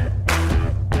messages.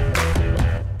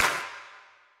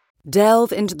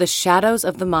 Delve into the shadows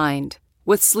of the mind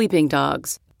with Sleeping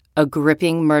Dogs, a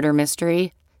gripping murder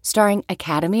mystery starring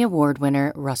Academy Award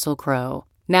winner Russell Crowe.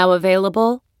 Now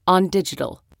available on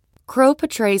digital. Crowe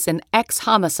portrays an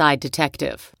ex-homicide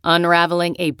detective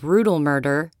unraveling a brutal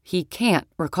murder he can't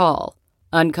recall.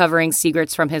 Uncovering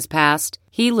secrets from his past,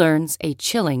 he learns a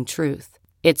chilling truth.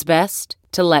 It's best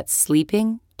to let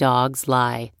sleeping dogs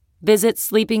lie. Visit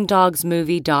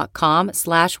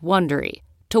sleepingdogsmovie.com/Wondery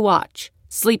to watch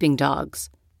Sleeping Dogs,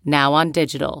 now on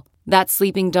digital. That's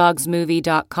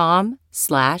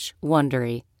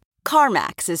sleepingdogsmovie.com/Wondery.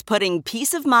 CarMax is putting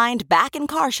peace of mind back in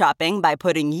car shopping by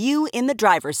putting you in the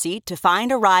driver's seat to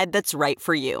find a ride that's right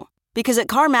for you. Because at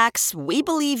CarMax, we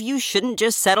believe you shouldn't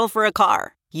just settle for a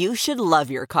car. You should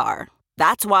love your car.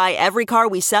 That's why every car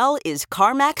we sell is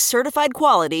CarMax certified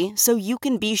quality, so you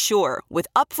can be sure with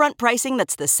upfront pricing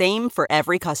that's the same for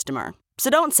every customer. So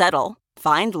don't settle.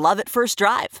 Find love at first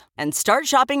drive and start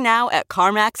shopping now at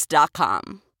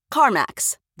CarMax.com.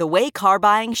 CarMax, the way car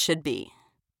buying should be.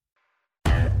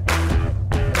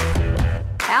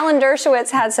 Alan Dershowitz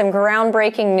had some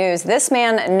groundbreaking news. This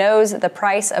man knows the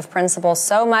price of principle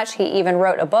so much, he even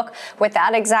wrote a book with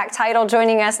that exact title.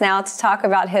 Joining us now to talk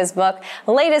about his book,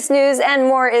 latest news and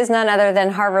more, is none other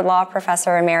than Harvard Law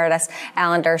Professor Emeritus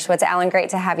Alan Dershowitz. Alan, great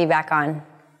to have you back on.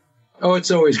 Oh,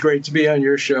 it's always great to be on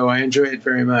your show. I enjoy it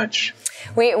very much.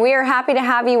 We are happy to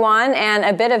have you on, and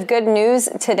a bit of good news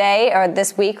today, or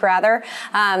this week rather.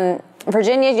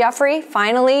 Virginia Giuffre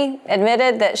finally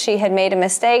admitted that she had made a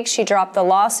mistake. She dropped the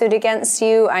lawsuit against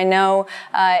you. I know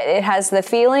it has the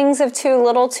feelings of too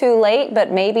little, too late,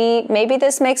 but maybe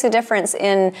this makes a difference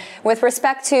with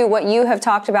respect to what you have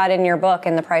talked about in your book,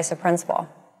 In the Price of Principle.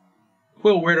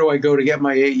 Well, where do I go to get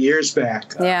my 8 years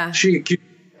back? Yeah. She accused me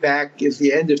back at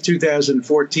the end of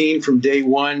 2014 from day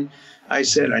one. I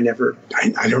said, I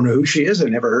don't know who she is. I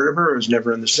never heard of her. I was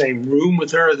never in the same room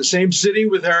with her, or the same city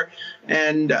with her.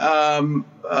 And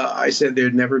I said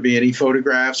there'd never be any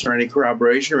photographs or any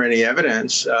corroboration or any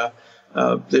evidence.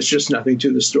 There's just nothing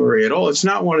to the story at all. It's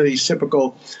not one of these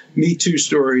typical Me Too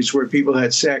stories where people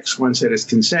had sex. One said it's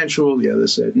consensual. The other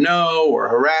said no, or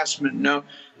harassment. No,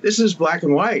 this is black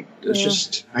and white. It's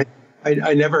just,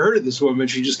 I never heard of this woman.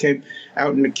 She just came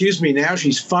out and accused me. Now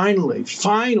she's finally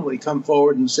come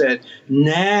forward and said,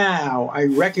 now I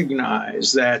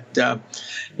recognize that, I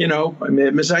may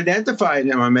have misidentified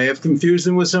him. I may have confused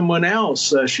him with someone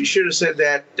else. She should have said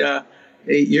that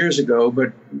 8 years ago,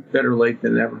 but better late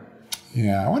than never.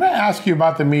 Yeah, I want to ask you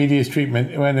about the media's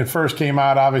treatment. When it first came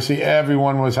out, obviously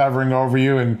everyone was hovering over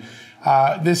you, and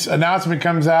this announcement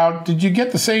comes out. Did you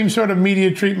get the same sort of media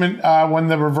treatment when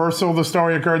the reversal of the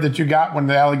story occurred that you got when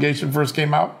the allegation first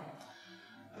came out?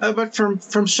 But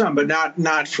from some, but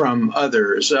not from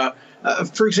others.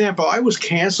 For example, I was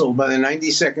canceled by the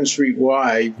 92nd Street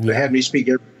Y. They had me speak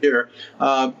every year.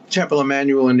 Temple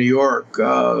Emmanuel in New York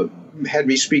had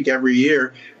me speak every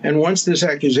year. And once this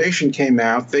accusation came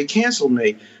out, they canceled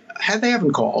me. They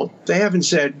haven't called. They haven't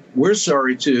said, we're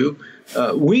sorry too.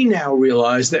 We now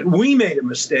realize that we made a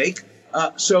mistake.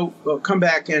 So come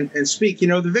back and speak.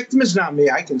 The victim is not me.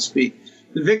 I can speak.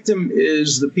 The victim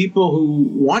is the people who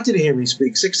wanted to hear me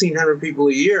speak, 1,600 people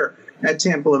a year at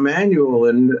Temple Emmanuel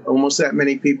and almost that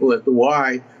many people at the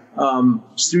Y,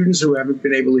 students who haven't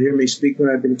been able to hear me speak when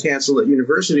I've been canceled at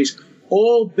universities,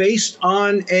 all based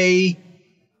on a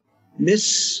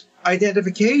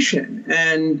misidentification.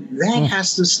 And that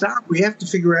has to stop. We have to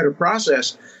figure out a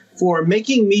process for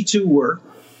making Me Too work,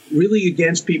 really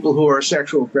against people who are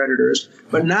sexual predators,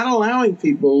 but not allowing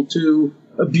people to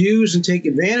abuse and take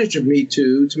advantage of Me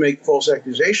Too to make false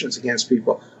accusations against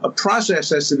people. A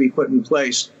process has to be put in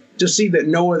place to see that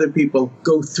no other people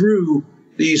go through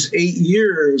these 8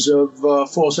 years of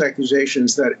false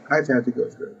accusations that I've had to go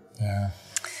through. Yeah.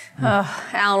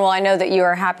 Alan, well, I know that you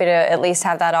are happy to at least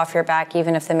have that off your back,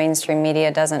 even if the mainstream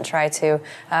media doesn't try to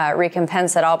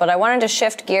recompense it all. But I wanted to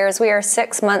shift gears. We are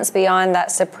 6 months beyond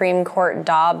that Supreme Court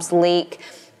Dobbs leak.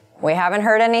 We haven't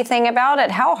heard anything about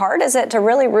it. How hard is it to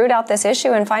really root out this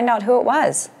issue and find out who it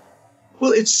was?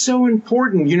 Well, it's so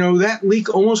important. That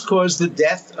leak almost caused the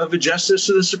death of a justice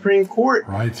of the Supreme Court.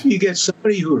 Right. You get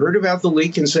somebody who heard about the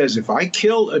leak and says, if I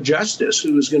kill a justice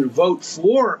who is going to vote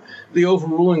for the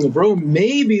overruling of Roe,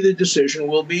 maybe the decision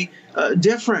will be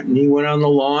different. And he went on the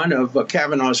lawn of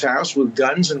Kavanaugh's house with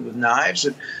guns and with knives,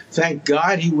 and thank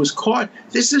God he was caught.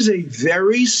 This is a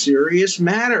very serious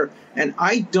matter, and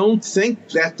I don't think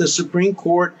that the Supreme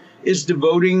Court is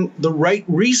devoting the right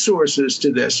resources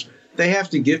to this. They have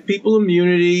to give people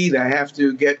immunity. They have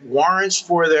to get warrants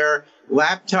for their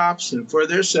laptops and for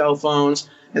their cell phones.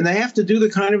 and they have to do the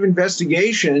kind of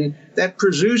investigation that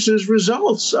produces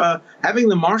results. Having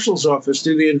the marshal's office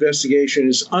do the investigation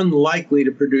is unlikely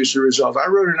to produce a result. I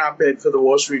wrote an op-ed for the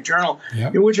Wall Street Journal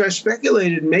in which I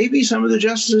speculated maybe some of the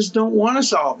justices don't want to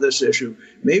solve this issue.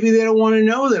 Maybe they don't want to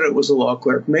know that it was a law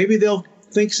clerk. Maybe they'll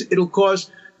think it'll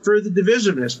cause further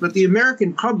divisiveness. But the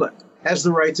American public has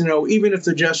the right to know, even if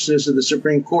the justices of the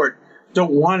Supreme Court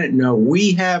don't want to know.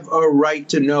 We have a right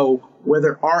to know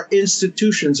whether our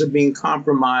institutions are being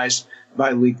compromised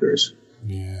by leakers.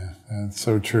 Yeah, that's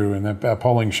so true. And that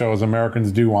polling shows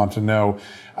Americans do want to know.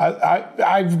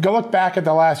 I've looked back at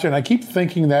the last year, and I keep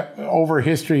thinking that over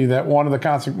history that one of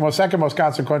the second most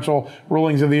consequential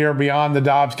rulings of the year beyond the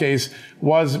Dobbs case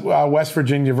was West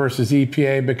Virginia versus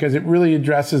EPA, because it really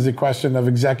addresses the question of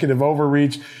executive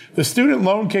overreach. The student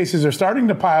loan cases are starting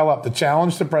to pile up. The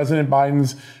challenge to President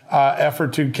Biden's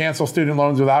effort to cancel student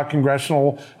loans without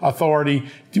congressional authority.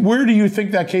 Where do you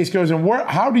think that case goes, and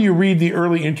how do you read the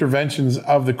early interventions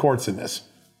of the courts in this?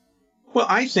 Well,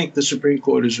 I think the Supreme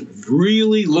Court is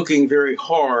really looking very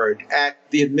hard at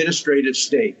the administrative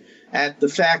state, at the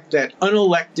fact that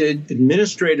unelected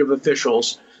administrative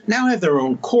officials now have their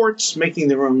own courts, making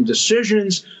their own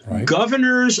decisions. Right.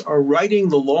 Governors are writing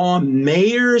the law.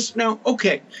 Mayors. Now,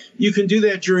 okay, you can do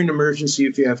that during an emergency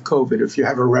if you have COVID, if you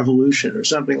have a revolution or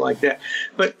something like that.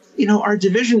 But, our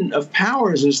division of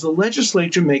powers is the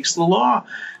legislature makes the law.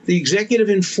 The executive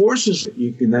enforces it.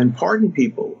 You can then pardon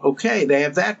people. Okay, they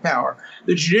have that power.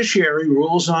 The judiciary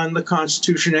rules on the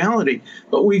constitutionality.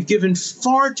 But we've given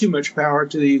far too much power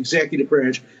to the executive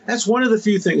branch. That's one of the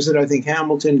few things that I think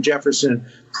Hamilton and Jefferson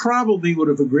probably would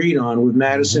have agreed on with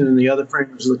Madison and the other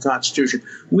framers of the Constitution.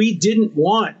 We didn't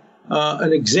want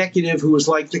an executive who was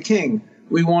like the king.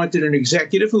 We wanted an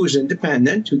executive who was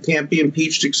independent, who can't be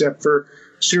impeached except for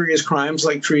serious crimes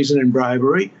like treason and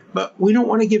bribery. But we don't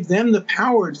want to give them the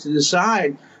power to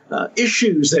decide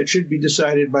issues that should be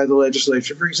decided by the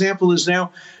legislature. For example, there's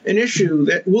now an issue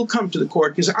that will come to the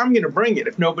court, because I'm going to bring it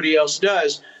if nobody else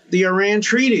does, the Iran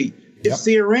Treaty. Yep. If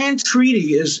the Iran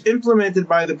Treaty is implemented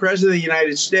by the President of the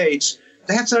United States,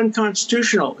 that's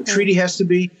unconstitutional. The treaty has to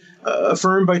be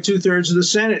affirmed by 2/3 of the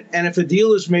Senate. And if a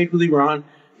deal is made with Iran,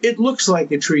 it looks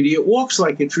like a treaty. It walks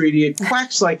like a treaty. It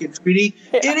quacks like a treaty.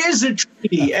 It is a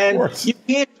treaty. And you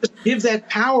can't just give that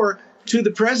power to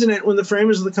the president when the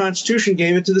framers of the Constitution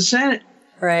gave it to the Senate.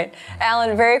 Right.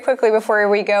 Alan, very quickly before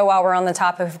we go, while we're on the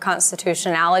topic of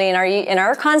constitutionality, in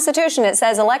our Constitution, it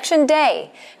says Election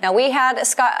Day. Now, we had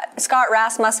Scott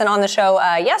Rasmussen on the show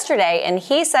yesterday, and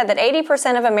he said that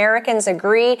 80% of Americans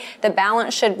agree that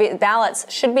ballots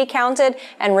should be counted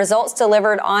and results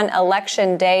delivered on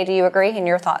Election Day. Do you agree? And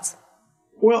your thoughts?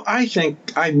 Well, I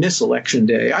think I miss Election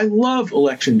Day. I love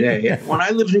Election Day. When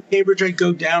I lived in Cambridge, I'd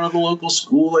go down to the local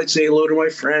school. I'd say hello to my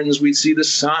friends. We'd see the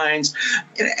signs.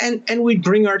 And we'd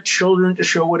bring our children to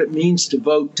show what it means to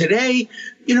vote. Today,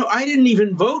 I didn't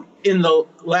even vote in the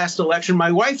last election.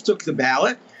 My wife took the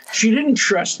ballot. She didn't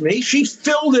trust me. She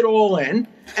filled it all in,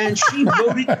 and she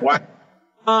voted twice.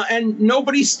 And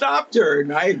nobody stopped her.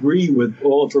 And I agree with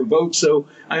all of her votes, so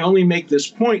I only make this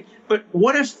point. But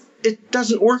what if it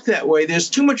doesn't work that way? There's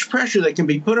too much pressure that can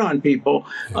be put on people.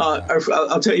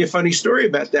 I'll tell you a funny story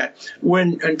about that.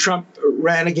 When Trump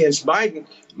ran against Biden,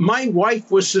 my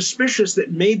wife was suspicious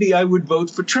that maybe I would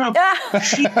vote for Trump.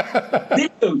 She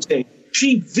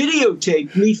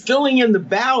videotaped me filling in the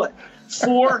ballot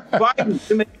for Biden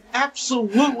to make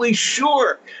absolutely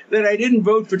sure that I didn't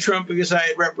vote for Trump because I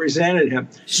had represented him.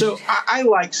 So I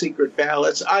like secret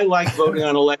ballots. I like voting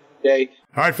on Election Day.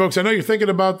 All right, folks, I know you're thinking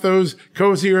about those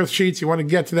Cozy Earth sheets. You want to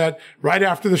get to that right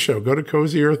after the show. Go to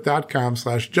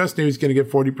cozyearth.com/justnews. Going to get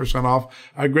 40% off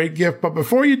a great gift. But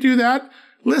before you do that,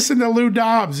 listen to Lou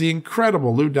Dobbs, the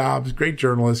incredible Lou Dobbs, great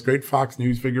journalist, great Fox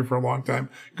News figure for a long time,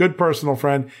 good personal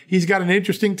friend. He's got an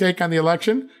interesting take on the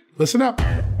election. Listen up.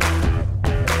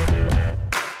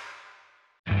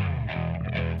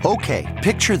 Okay,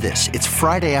 picture this. It's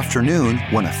Friday afternoon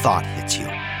when a thought hits you.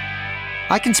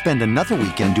 I can spend another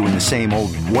weekend doing the same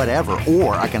old whatever,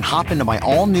 or I can hop into my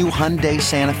all-new Hyundai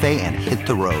Santa Fe and hit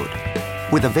the road.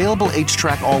 With available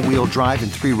H-Track all-wheel drive and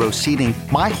 3-row seating,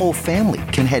 my whole family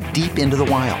can head deep into the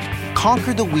wild.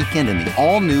 Conquer the weekend in the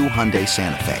all-new Hyundai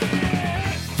Santa Fe.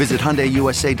 Visit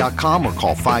HyundaiUSA.com or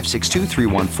call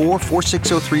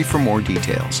 562-314-4603 for more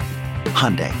details.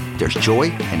 Hyundai, there's joy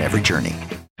in every journey.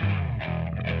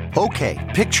 Okay,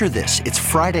 picture this. It's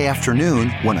Friday afternoon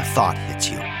when a thought hits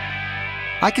you.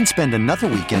 I can spend another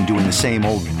weekend doing the same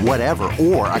old whatever,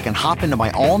 or I can hop into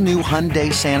my all-new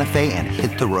Hyundai Santa Fe and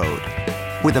hit the road.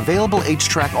 With available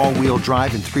H-Track all-wheel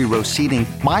drive and 3-row seating,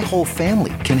 my whole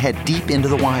family can head deep into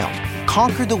the wild.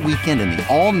 Conquer the weekend in the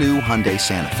all-new Hyundai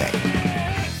Santa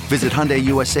Fe. Visit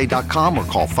HyundaiUSA.com or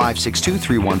call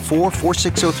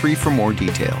 562-314-4603 for more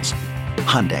details.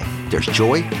 Hyundai, there's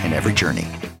joy in every journey.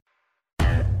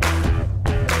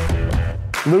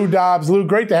 Lou Dobbs. Lou,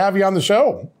 great to have you on the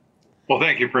show. Well,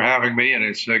 thank you for having me, and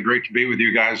it's great to be with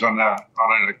you guys on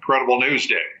an incredible news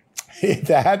day.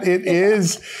 That it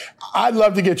is. I'd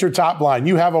love to get your top line.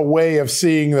 You have a way of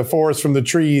seeing the forest from the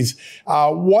trees.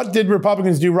 What did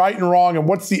Republicans do right and wrong, and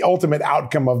what's the ultimate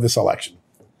outcome of this election?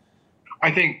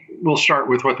 I think we'll start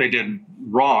with what they did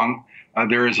wrong.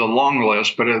 There is a long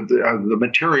list, but the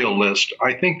material list,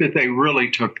 I think that they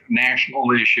really took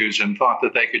national issues and thought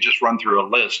that they could just run through a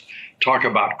list, talk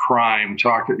about crime,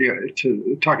 talk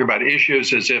about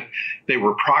issues as if they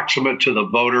were proximate to the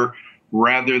voter,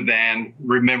 rather than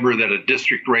remember that a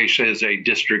district race is a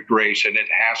district race and it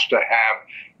has to have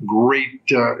great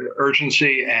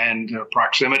urgency and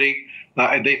proximity.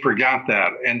 They forgot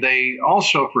that. And they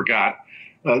also forgot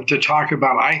to talk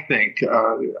about, I think,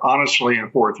 honestly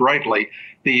and forthrightly,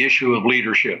 the issue of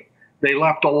leadership. They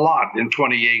left a lot in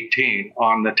 2018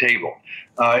 on the table.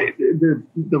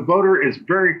 The voter is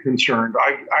very concerned.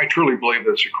 I truly believe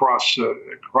this across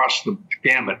the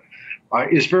gamut.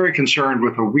 Is very concerned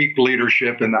with the weak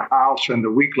leadership in the House and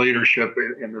the weak leadership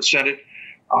in the Senate.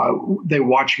 They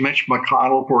watch Mitch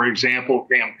McConnell, for example,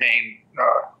 campaign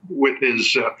with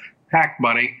his PAC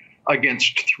money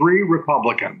against three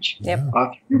Republicans. Yep.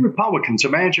 Three Republicans.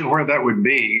 Imagine where that would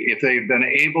be if they'd been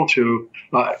able to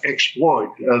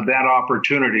exploit that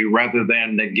opportunity rather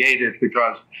than negate it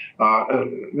because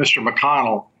Mr.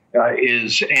 McConnell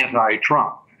is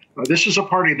anti-Trump. This is a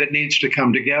party that needs to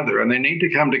come together, and they need to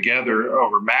come together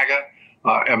over MAGA,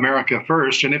 America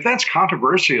First. And if that's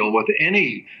controversial with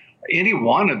any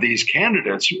one of these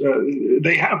candidates,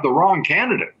 they have the wrong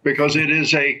candidate because it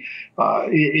is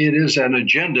an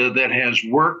agenda that has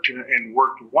worked and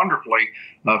worked wonderfully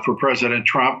for President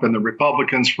Trump and the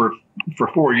Republicans for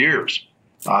 4 years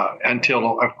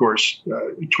until, of course,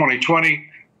 2020,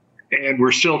 and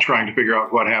we're still trying to figure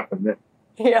out what happened then.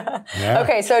 Yeah.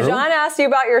 Okay. So John asked you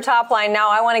about your top line. Now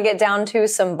I want to get down to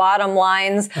some bottom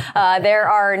lines. There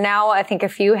are now, I think, a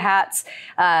few hats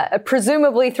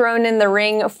presumably thrown in the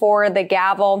ring for the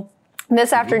gavel.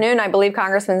 This afternoon, I believe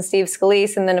Congressman Steve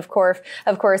Scalise and then, of course,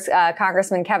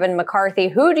 Congressman Kevin McCarthy.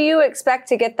 Who do you expect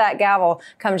to get that gavel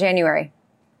come January?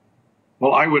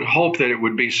 Well, I would hope that it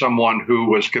would be someone who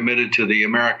was committed to the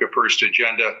America First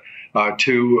agenda,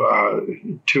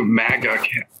 to MAGA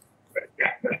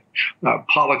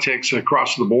politics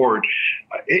across the board.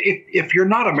 If you're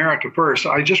not America First,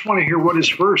 I just want to hear what is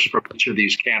first from each of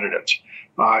these candidates.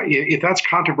 If that's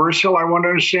controversial, I want to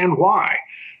understand why.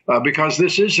 Because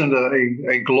this isn't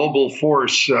a global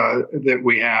force that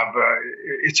we have.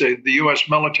 It's the U.S.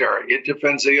 military. It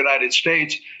defends the United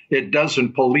States. It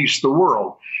doesn't police the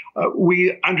world.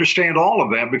 We understand all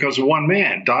of that because of one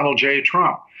man, Donald J.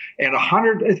 Trump. And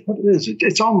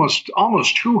it's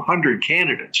almost 200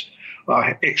 candidates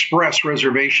expressed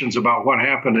reservations about what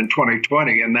happened in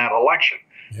 2020 in that election.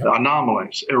 Yep.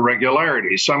 Anomalies,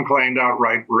 irregularities, some claimed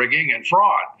outright rigging and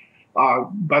fraud.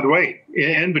 By the way,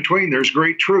 in between, there's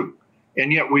great truth.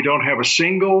 And yet we don't have a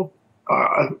single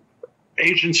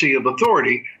agency of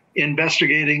authority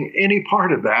investigating any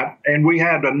part of that. And we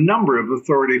had a number of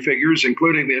authority figures,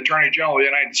 including the Attorney General of the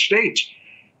United States,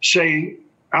 say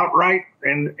outright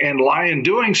and lie in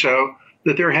doing so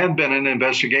that there had been an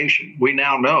investigation. We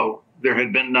now know there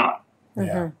had been none.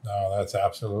 Yeah, no, that's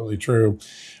absolutely true.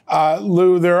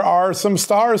 Lou, there are some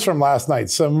stars from last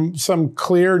night, some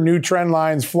clear new trend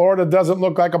lines. Florida doesn't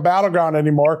look like a battleground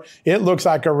anymore. It looks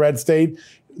like a red state.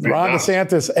 Ron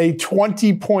DeSantis, a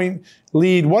 20-point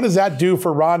lead. What does that do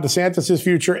for Ron DeSantis'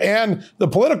 future and the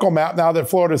political map now that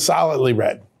Florida is solidly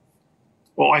red?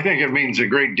 Well, I think it means a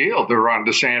great deal to Ron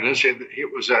DeSantis.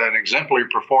 It was an exemplary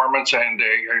performance and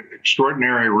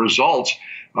extraordinary results.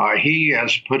 He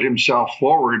has put himself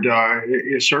forward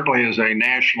certainly as a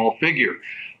national figure.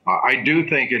 I do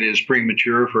think it is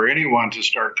premature for anyone to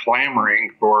start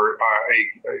clamoring for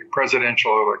a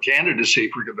presidential candidacy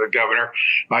for the governor.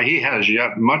 He has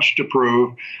yet much to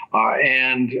prove,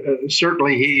 and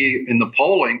certainly he, in the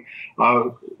polling,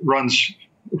 runs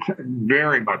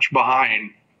very much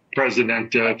behind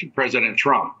President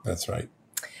Trump. That's right.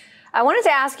 I wanted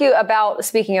to ask you about,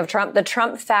 speaking of Trump, the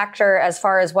Trump factor as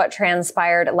far as what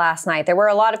transpired last night. There were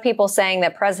a lot of people saying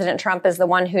that President Trump is the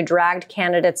one who dragged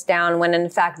candidates down when, in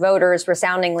fact, voters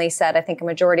resoundingly said, I think a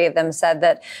majority of them said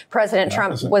that President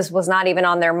Trump was not even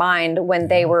on their mind when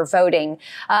they were voting.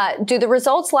 Do the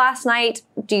results last night,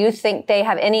 do you think they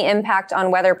have any impact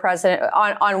on whether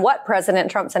on what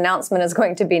President Trump's announcement is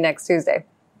going to be next Tuesday?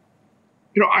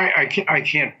 I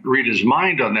can't read his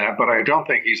mind on that, but I don't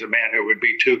think he's a man who would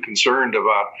be too concerned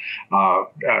about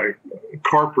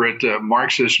corporate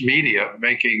Marxist media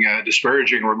making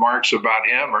disparaging remarks about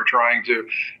him or trying to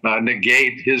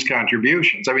negate his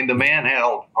contributions. I mean, the man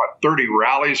held 30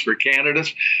 rallies for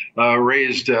candidates,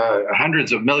 raised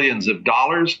hundreds of millions of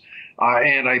dollars,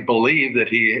 and I believe that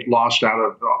he lost out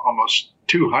of almost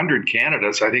 200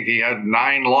 candidates. I think he had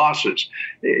 9 losses.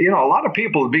 A lot of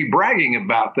people would be bragging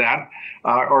about that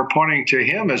or pointing to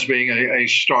him as being a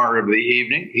star of the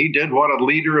evening. He did what a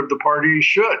leader of the party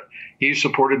should. He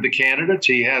supported the candidates.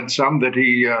 He had some that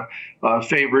he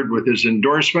favored with his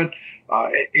endorsement,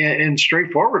 and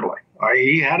straightforwardly.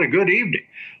 He had a good evening.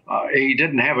 He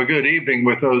didn't have a good evening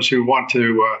with those who want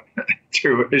to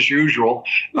as usual,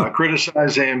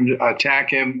 criticize him,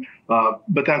 attack him.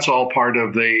 But that's all part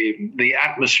of the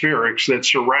atmospherics that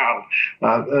surround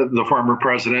the former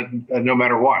president, no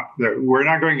matter what. We're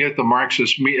not going to get the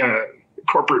Marxist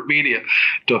corporate media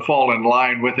to fall in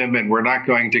line with him, and we're not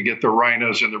going to get the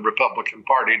rhinos in the Republican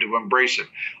Party to embrace him.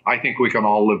 I think we can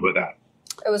all live with that.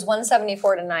 It was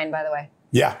 174-9, by the way.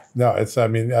 Yeah, no, it's,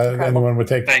 anyone would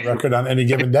take that record on any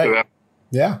given day.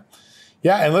 Yeah.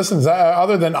 Yeah, and listen,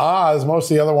 other than Oz, most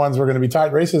of the other ones were going to be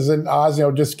tight races, and Oz,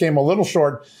 just came a little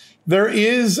short. There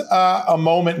is a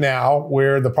moment now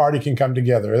where the party can come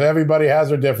together. Everybody has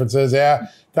their differences. Yeah,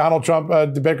 Donald Trump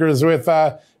bickers with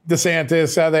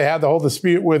DeSantis. They had the whole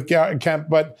dispute with Kemp,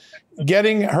 but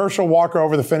getting Herschel Walker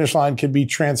over the finish line could be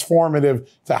transformative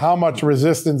to how much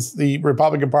resistance the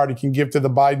Republican Party can give to the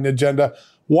Biden agenda.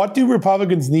 What do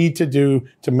Republicans need to do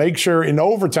to make sure in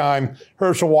overtime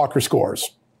Herschel Walker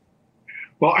scores?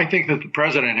 Well, I think that the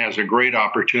president has a great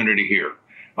opportunity here.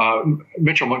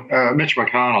 Mitch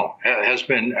McConnell has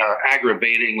been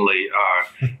aggravatingly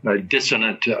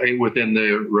dissonant within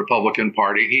the Republican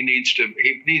Party. He needs to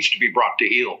be brought to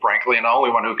heel, frankly, and the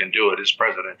only one who can do it is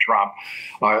President Trump.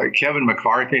 Kevin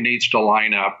McCarthy needs to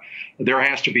line up. There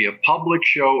has to be a public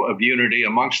show of unity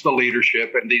amongst the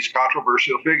leadership and these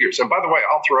controversial figures. And by the way,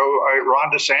 I'll throw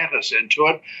Ron DeSantis into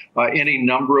it, any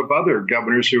number of other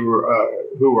governors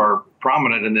who are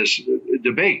prominent in this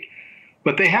debate.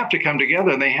 But they have to come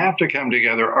together, and they have to come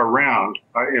together around,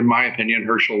 in my opinion,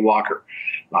 Herschel Walker.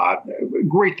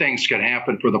 Great things can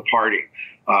happen for the party.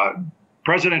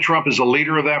 President Trump is a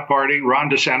leader of that party.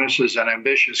 Ron DeSantis is an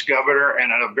ambitious governor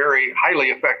and a very highly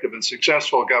effective and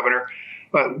successful governor.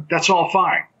 But that's all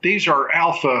fine. These are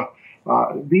alpha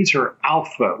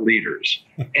leaders,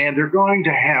 and they're going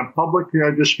to have public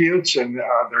disputes, and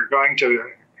they're going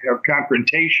to have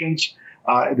confrontations.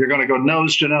 They're going to go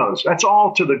nose to nose. That's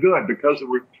all to the good, because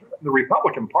the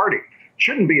Republican Party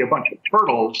shouldn't be a bunch of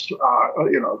turtles,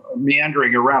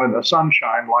 meandering around in the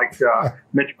sunshine like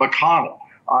Mitch McConnell.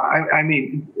 I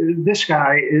mean, this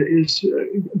guy is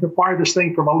the farthest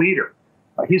thing from a leader.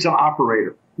 He's an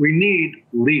operator. We need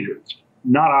leaders,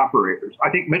 not operators.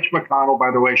 I think Mitch McConnell, by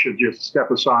the way, should just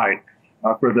step aside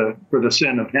for the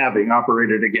sin of having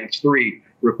operated against 3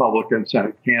 Republican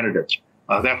Senate candidates.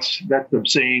 That's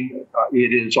obscene.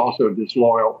 It is also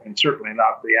disloyal, and certainly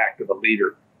not the act of a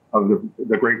leader of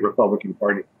the great Republican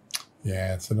Party.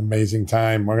 Yeah, it's an amazing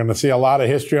time. We're going to see a lot of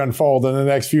history unfold in the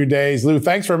next few days. Lou,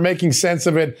 thanks for making sense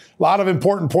of it. A lot of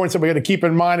important points that we got to keep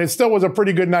in mind. It still was a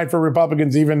pretty good night for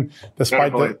Republicans, even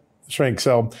despite the shrink.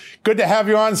 So good to have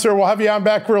you on, sir. We'll have you on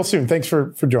back real soon. Thanks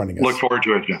for joining us. Look forward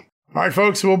to it, Jim. All right,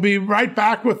 folks, we'll be right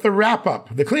back with the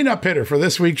wrap-up. The cleanup hitter for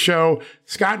this week's show,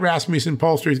 Scott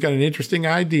Rasmussen-Polster, has got an interesting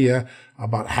idea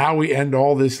about how we end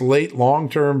all this late,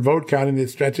 long-term vote counting that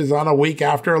stretches on a week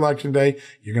after Election Day.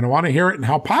 You're going to want to hear it and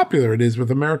how popular it is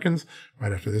with Americans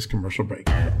right after this commercial break.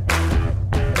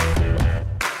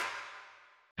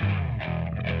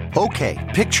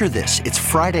 Okay, picture this. It's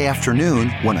Friday afternoon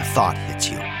when a thought hits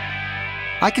you.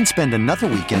 I can spend another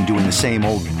weekend doing the same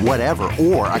old whatever,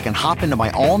 or I can hop into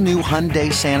my all-new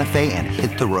Hyundai Santa Fe and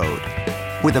hit the road.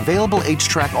 With available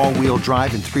H-Track all-wheel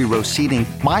drive and 3-row seating,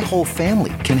 my whole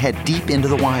family can head deep into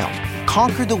the wild.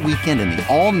 Conquer the weekend in the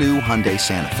all-new Hyundai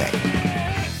Santa Fe.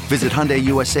 Visit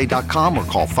HyundaiUSA.com or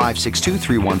call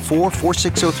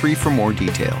 562-314-4603 for more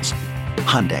details.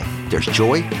 Hyundai, there's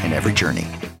joy in every journey.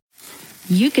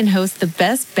 You can host the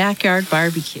best backyard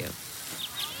barbecue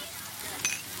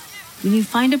when you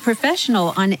find a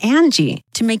professional on Angie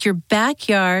to make your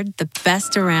backyard the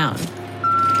best around.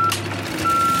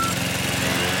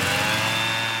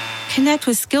 Connect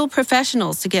with skilled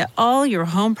professionals to get all your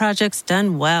home projects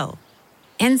done well.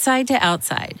 Inside to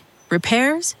outside,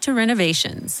 repairs to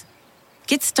renovations.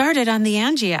 Get started on the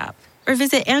Angie app or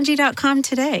visit Angie.com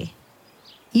today.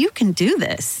 You can do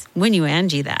this when you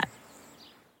Angie that.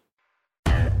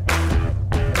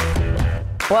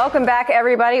 Welcome back,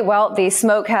 everybody. Well, the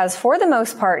smoke has, for the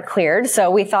most part, cleared. So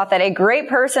we thought that a great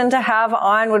person to have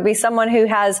on would be someone who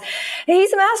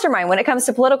he's a mastermind when it comes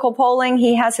to political polling.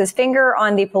 He has his finger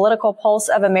on the political pulse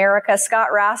of America. Scott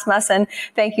Rasmussen,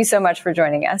 thank you so much for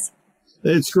joining us.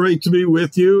 It's great to be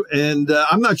with you. And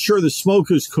I'm not sure the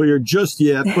smoke is cleared just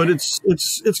yet, but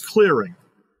it's clearing.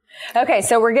 Okay,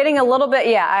 so we're getting a little bit,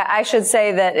 I should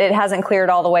say that it hasn't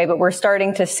cleared all the way, but we're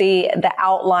starting to see the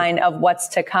outline of what's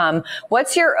to come.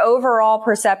 What's your overall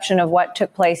perception of what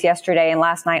took place yesterday and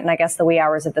last night and I guess the wee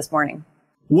hours of this morning?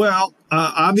 Well,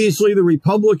 obviously the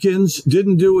Republicans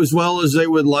didn't do as well as they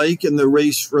would like in the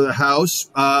race for the House.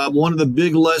 One of the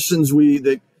big lessons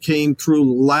that came through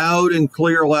loud and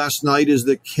clear last night is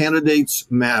that candidates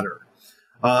matter.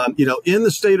 In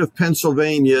the state of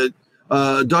Pennsylvania,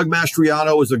 Doug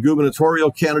Mastriano was a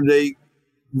gubernatorial candidate,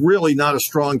 really not a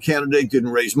strong candidate, didn't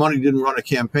raise money, didn't run a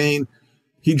campaign.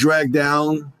 He dragged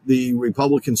down the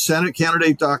Republican Senate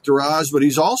candidate, Dr. Oz, but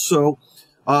he's also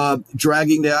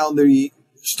dragging down the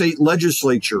state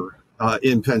legislature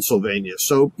in Pennsylvania.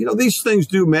 So, these things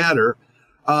do matter.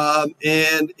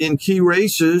 And in key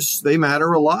races, they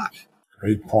matter a lot.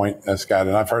 Great point, Scott.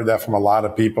 And I've heard that from a lot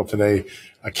of people today.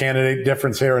 A candidate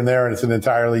difference here and there, and it's an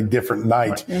entirely different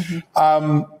night.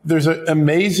 Mm-hmm. There's an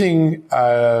amazing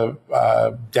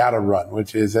data run,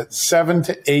 which is that 7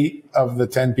 to 8 of the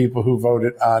 10 people who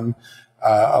voted on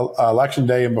Election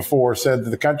Day and before said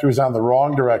that the country was on the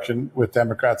wrong direction with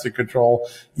Democrats in control.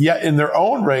 Yet in their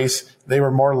own race, they were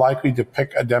more likely to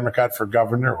pick a Democrat for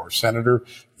governor or senator.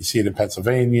 You see it in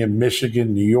Pennsylvania,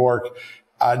 Michigan, New York.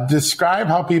 Describe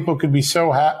how people could be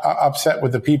so upset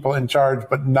with the people in charge,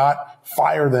 but not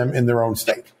fire them in their own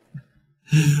state.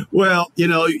 Well,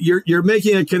 you're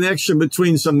making a connection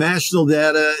between some national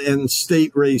data and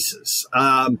state races.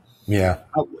 Yeah.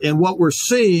 And what we're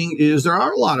seeing is there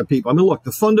are a lot of people. I mean, look,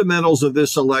 the fundamentals of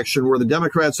this election were the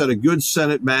Democrats had a good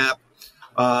Senate map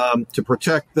to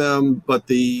protect them, but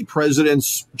the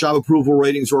president's job approval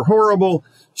ratings were horrible.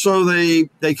 So they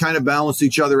kind of balanced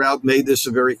each other out, made this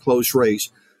a very close race.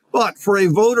 But for a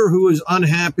voter who is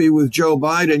unhappy with Joe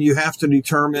Biden, you have to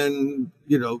determine,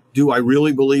 do I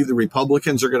really believe the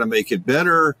Republicans are going to make it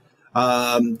better?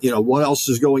 What else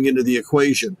is going into the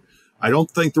equation? I don't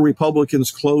think the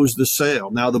Republicans closed the sale.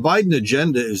 Now, the Biden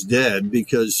agenda is dead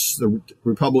because the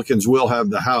Republicans will have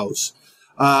the House.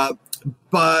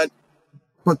 But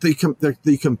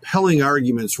the compelling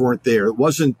arguments weren't there. It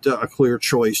wasn't a clear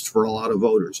choice for a lot of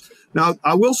voters. Now,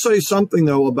 I will say something,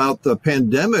 though, about the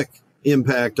pandemic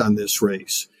impact on this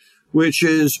race, which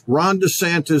is Ron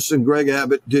DeSantis and Greg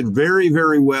Abbott did very,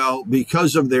 very well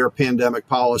because of their pandemic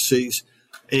policies.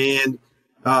 And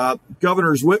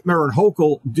Governors Whitmer and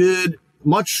Hochul did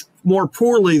much more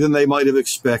poorly than they might have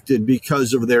expected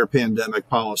because of their pandemic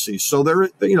policies. So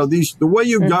the way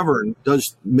you govern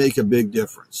does make a big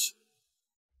difference.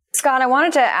 Scott, I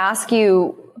wanted to ask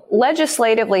you,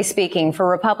 legislatively speaking, for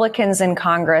Republicans in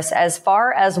Congress, as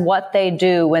far as what they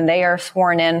do when they are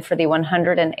sworn in for the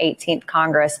 118th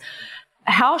Congress,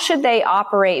 how should they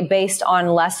operate based on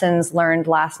lessons learned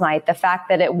last night? The fact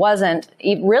that it wasn't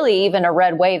really even a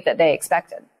red wave that they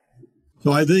expected.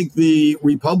 So I think the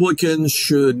Republicans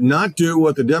should not do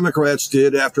what the Democrats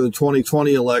did after the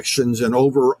 2020 elections and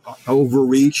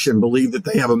overreach and believe that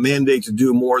they have a mandate to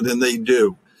do more than they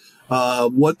do.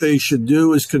 What they should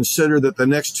do is consider that the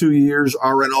next 2 years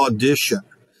are an audition,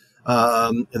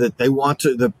 that they want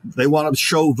to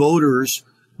show voters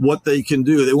what they can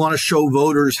do. They want to show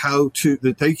voters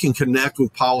that they can connect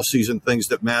with policies and things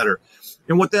that matter.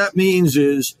 And what that means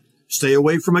is stay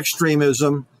away from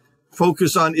extremism,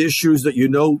 focus on issues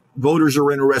that voters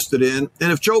are interested in.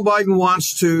 And if Joe Biden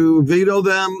wants to veto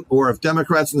them, or if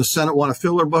Democrats in the Senate want to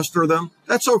filibuster them,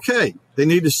 that's okay. They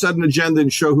need to set an agenda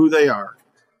and show who they are.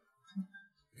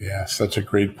 Yeah, such a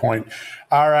great point.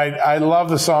 All right. I love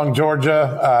the song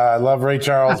Georgia. I love Ray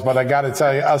Charles, but I got to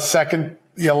tell you, a second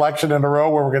election in a row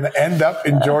where we're going to end up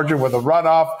in Georgia with a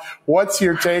runoff. What's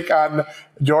your take on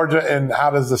Georgia, and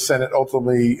how does the Senate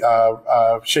ultimately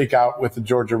shake out with the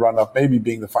Georgia runoff maybe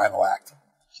being the final act?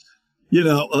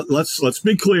 Let's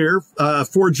be clear.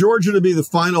 For Georgia to be the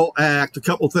final act, a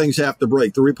couple things have to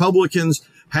break. The Republicans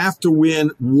have to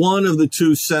win one of the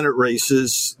two Senate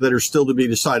races that are still to be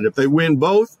decided. If they win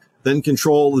both, then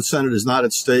control of the Senate is not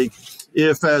at stake.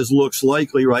 If, as looks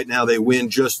likely right now, they win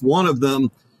just one of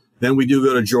them, then we do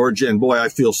go to Georgia. And boy, I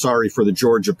feel sorry for the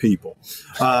Georgia people.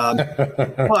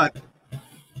 But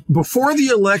before the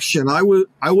election, I would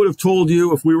have told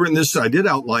you, if we were in this, I did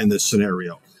outline this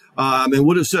scenario, and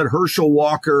would have said Herschel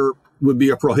Walker would be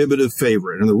a prohibitive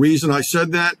favorite. And the reason I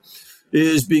said that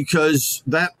is because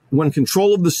that when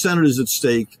control of the Senate is at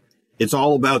stake It's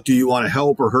all about, do you want to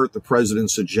help or hurt the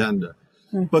president's agenda?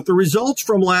 But the results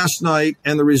from last night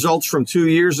and the results from 2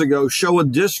 years ago show a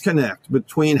disconnect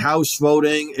between House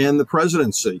voting and the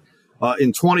presidency.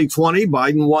 In 2020,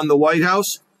 Biden won the White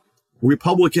House.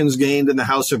 Republicans gained in the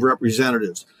House of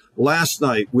Representatives. Last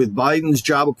night, with Biden's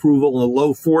job approval in the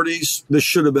low 40s, this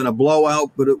should have been a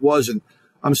blowout, but it wasn't.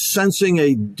 I'm sensing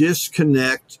a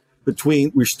disconnect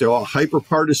between, we're still a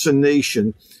hyper-partisan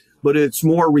nation, but it's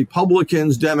more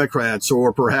Republicans, Democrats,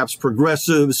 or perhaps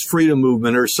progressives, freedom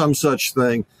movement, or some such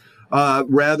thing,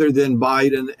 rather than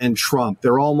Biden and Trump.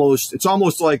 It's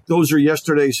almost like those are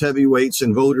yesterday's heavyweights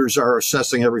and voters are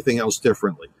assessing everything else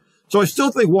differently. So I still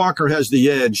think Walker has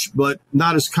the edge, but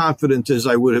not as confident as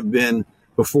I would have been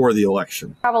before the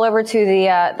election. Travel over to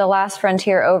the last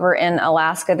frontier over in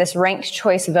Alaska. This ranked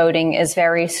choice voting is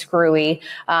very screwy,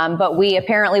 but we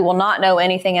apparently will not know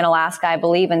anything in Alaska, I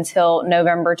believe, until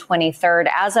November 23rd.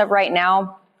 As of right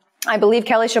now, I believe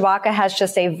Kelly Tshibaka has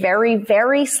just a very,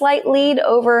 very slight lead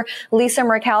over Lisa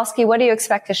Murkowski. What do you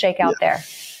expect to shake out there?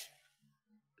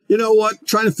 You know what?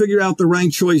 Trying to figure out the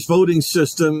ranked choice voting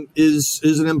system is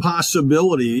an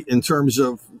impossibility in terms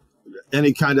of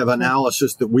any kind of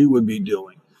analysis that we would be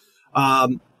doing.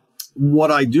 What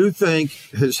I do think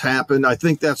has happened, I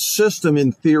think that system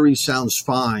in theory sounds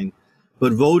fine,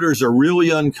 but voters are really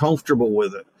uncomfortable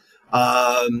with it.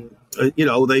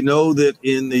 They know that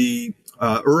in the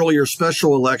earlier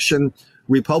special election,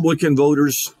 Republican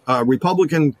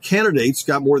candidates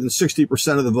got more than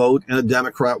 60% of the vote and a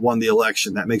Democrat won the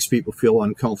election. That makes people feel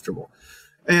uncomfortable.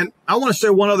 And I want to say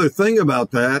one other thing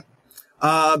about that.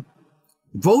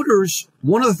 Voters,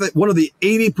 one of the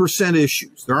 80%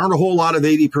 issues, there aren't a whole lot of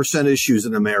 80% issues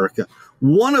in America.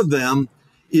 One of them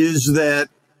is that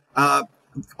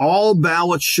all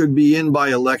ballots should be in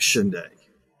by Election Day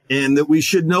and that we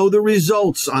should know the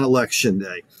results on Election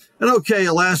Day. And okay,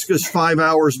 Alaska's 5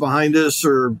 hours behind us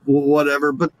or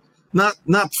whatever, but not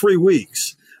 3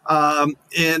 weeks. And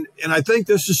I think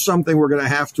this is something we're going to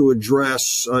have to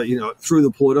address, through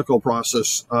the political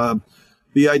process.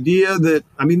 The idea that,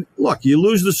 look, you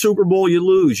lose the Super Bowl, you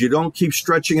lose. You don't keep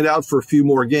stretching it out for a few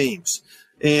more games.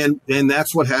 And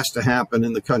that's what has to happen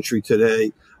in the country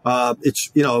today.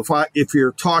 If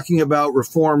you're talking about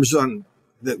reforms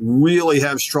that really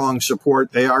have strong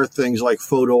support, they are things like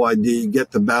photo ID,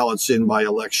 get the ballots in by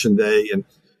Election Day, and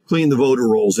clean the voter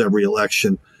rolls every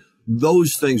election.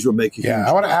 Those things will make a huge difference.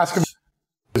 I want to ask him.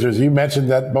 You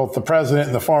mentioned that both the president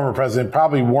and the former president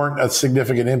probably weren't a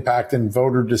significant impact in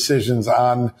voter decisions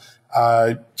on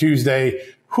Tuesday.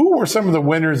 Who were some of the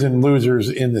winners and losers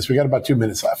in this? We got about 2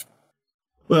 minutes left.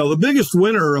 Well, the biggest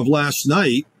winner of last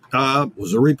night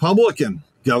was a Republican,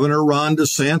 Governor Ron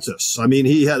DeSantis.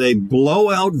 He had a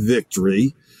blowout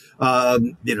victory,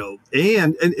 and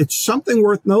it's something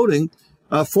worth noting.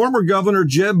 Former Governor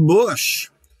Jeb Bush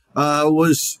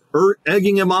was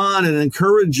egging him on and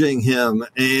encouraging him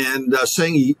and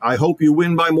saying, I hope you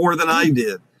win by more than I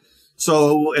did.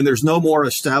 So, and there's no more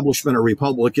establishment or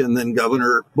Republican than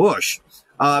Governor Bush.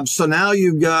 So now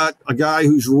you've got a guy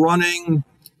who's running,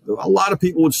 a lot of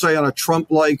people would say on a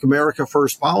Trump-like America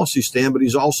First policy stand, but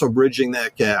he's also bridging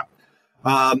that gap.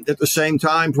 At the same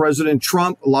time, President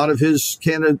Trump, a lot of his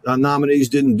candidate nominees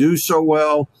didn't do so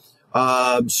well.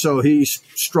 So he's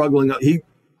struggling.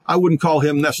 I wouldn't call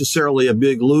him necessarily a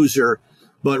big loser,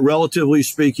 but relatively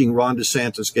speaking, Ron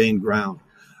DeSantis gained ground.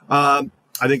 I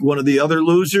think one of the other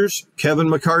losers, Kevin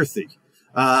McCarthy.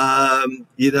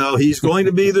 He's going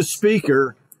to be the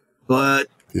speaker, but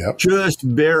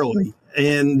just barely.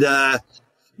 And,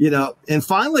 and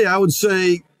finally, I would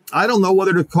say, I don't know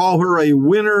whether to call her a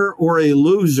winner or a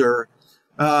loser,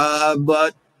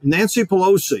 but Nancy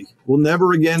Pelosi will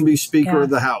never again be Speaker of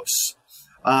the House.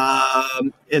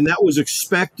 And that was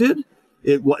expected.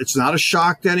 It's not a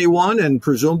shock to anyone, and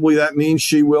presumably that means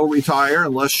she will retire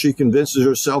unless she convinces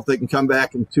herself they can come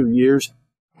back in 2 years.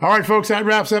 All right, folks, that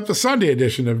wraps up the Sunday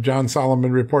edition of John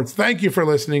Solomon Reports. Thank you for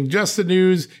listening. Just the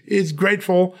News is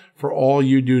grateful for all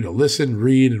you do to listen,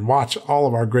 read, and watch all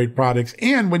of our great products.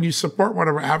 And when you support one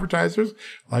of our advertisers,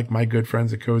 like my good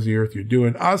friends at Cozy Earth, you're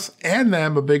doing us and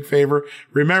them a big favor.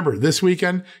 Remember, this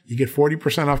weekend, you get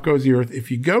 40% off Cozy Earth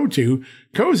if you go to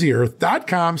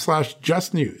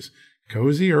CozyEarth.com/justnews.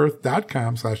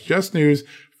 CozyEarth.com/justnews,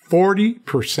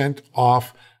 40%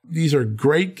 off. These are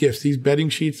great gifts. These bedding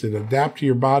sheets that adapt to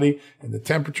your body and the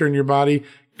temperature in your body.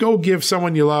 Go give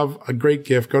someone you love a great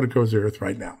gift. Go to Cozy Earth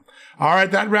right now. All right,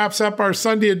 that wraps up our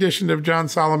Sunday edition of John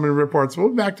Solomon Reports. We'll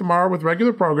be back tomorrow with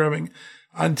regular programming.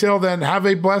 Until then, have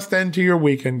a blessed end to your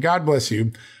weekend. God bless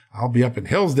you. I'll be up in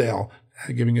Hillsdale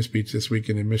giving a speech this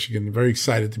weekend in Michigan. Very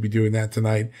excited to be doing that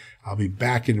tonight. I'll be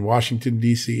back in Washington,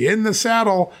 D.C. in the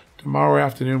saddle tomorrow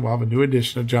afternoon. We'll have a new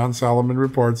edition of John Solomon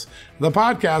Reports, the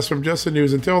podcast from Just the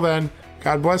News. Until then,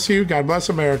 God bless you, God bless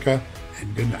America,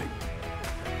 and good night.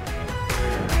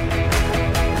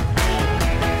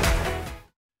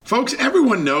 Folks,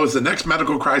 everyone knows the next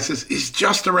medical crisis is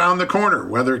just around the corner,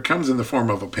 whether it comes in the form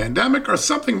of a pandemic or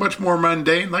something much more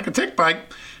mundane like a tick bite.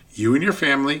 You and your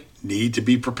family need to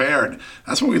be prepared.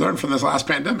 That's what we learned from this last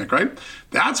pandemic, right?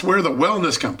 That's where the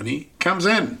Wellness Company comes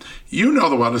in. You know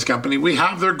the Wellness Company. We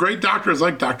have their great doctors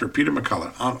like Dr. Peter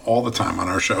McCullough on all the time on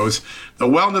our shows. The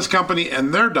Wellness Company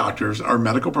and their doctors are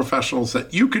medical professionals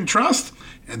that you can trust,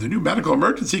 and the new medical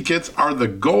emergency kits are the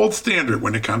gold standard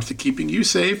when it comes to keeping you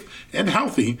safe and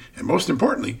healthy, and most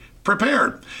importantly,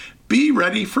 prepared. Be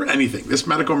ready for anything. This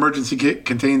medical emergency kit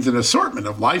contains an assortment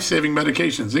of life-saving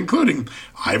medications, including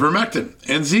ivermectin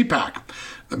and Z-Pak.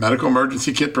 The medical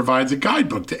emergency kit provides a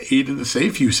guidebook to aid in the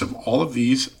safe use of all of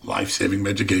these life-saving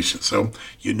medications, so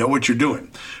you know what you're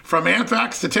doing. From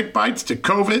anthrax to tick bites to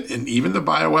COVID and even the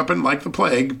bioweapon like the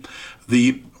plague,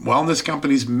 the Wellness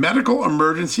Company's medical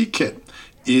emergency kit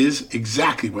is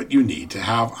exactly what you need to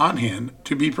have on hand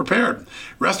to be prepared.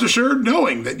 Rest assured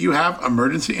knowing that you have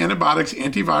emergency antibiotics,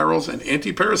 antivirals, and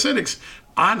antiparasitics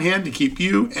on hand to keep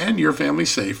you and your family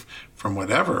safe from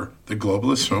whatever the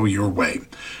globalists throw your way.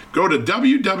 Go to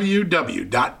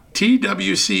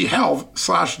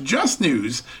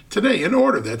www.twchealth.com/justnews today and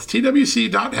order. That's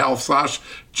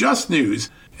twc.health/justnews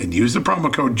and use the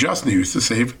promo code JUSTNEWS to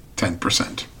save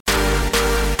 10%.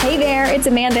 Hey there, it's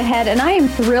Amanda Head, and I am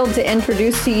thrilled to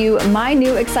introduce to you my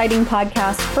new exciting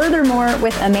podcast, Furthermore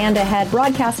with Amanda Head,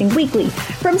 broadcasting weekly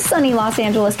from sunny Los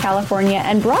Angeles, California,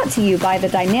 and brought to you by the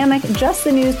dynamic Just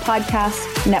the News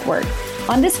Podcast Network.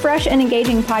 On this fresh and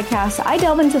engaging podcast, I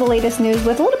delve into the latest news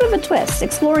with a little bit of a twist,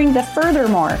 exploring the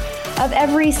furthermore of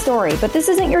every story. But this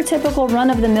isn't your typical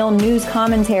run-of-the-mill news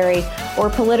commentary or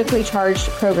politically charged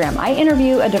program. I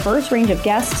interview a diverse range of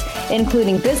guests,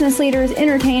 including business leaders,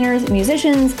 entertainers,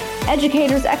 musicians,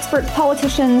 educators, experts,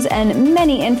 politicians, and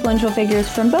many influential figures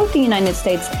from both the United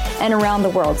States and around the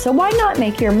world. So why not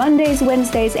make your Mondays,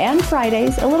 Wednesdays, and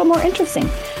Fridays a little more interesting?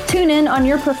 Tune in on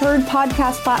your preferred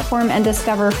podcast platform and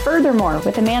discover Furthermore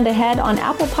with Amanda Head on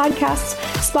Apple Podcasts,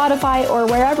 Spotify, or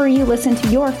wherever you listen to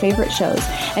your favorite shows.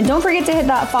 And don't forget to hit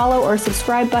that follow or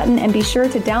subscribe button and be sure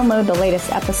to download the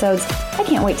latest episodes. I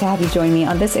can't wait to have you join me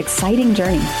on this exciting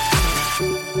journey.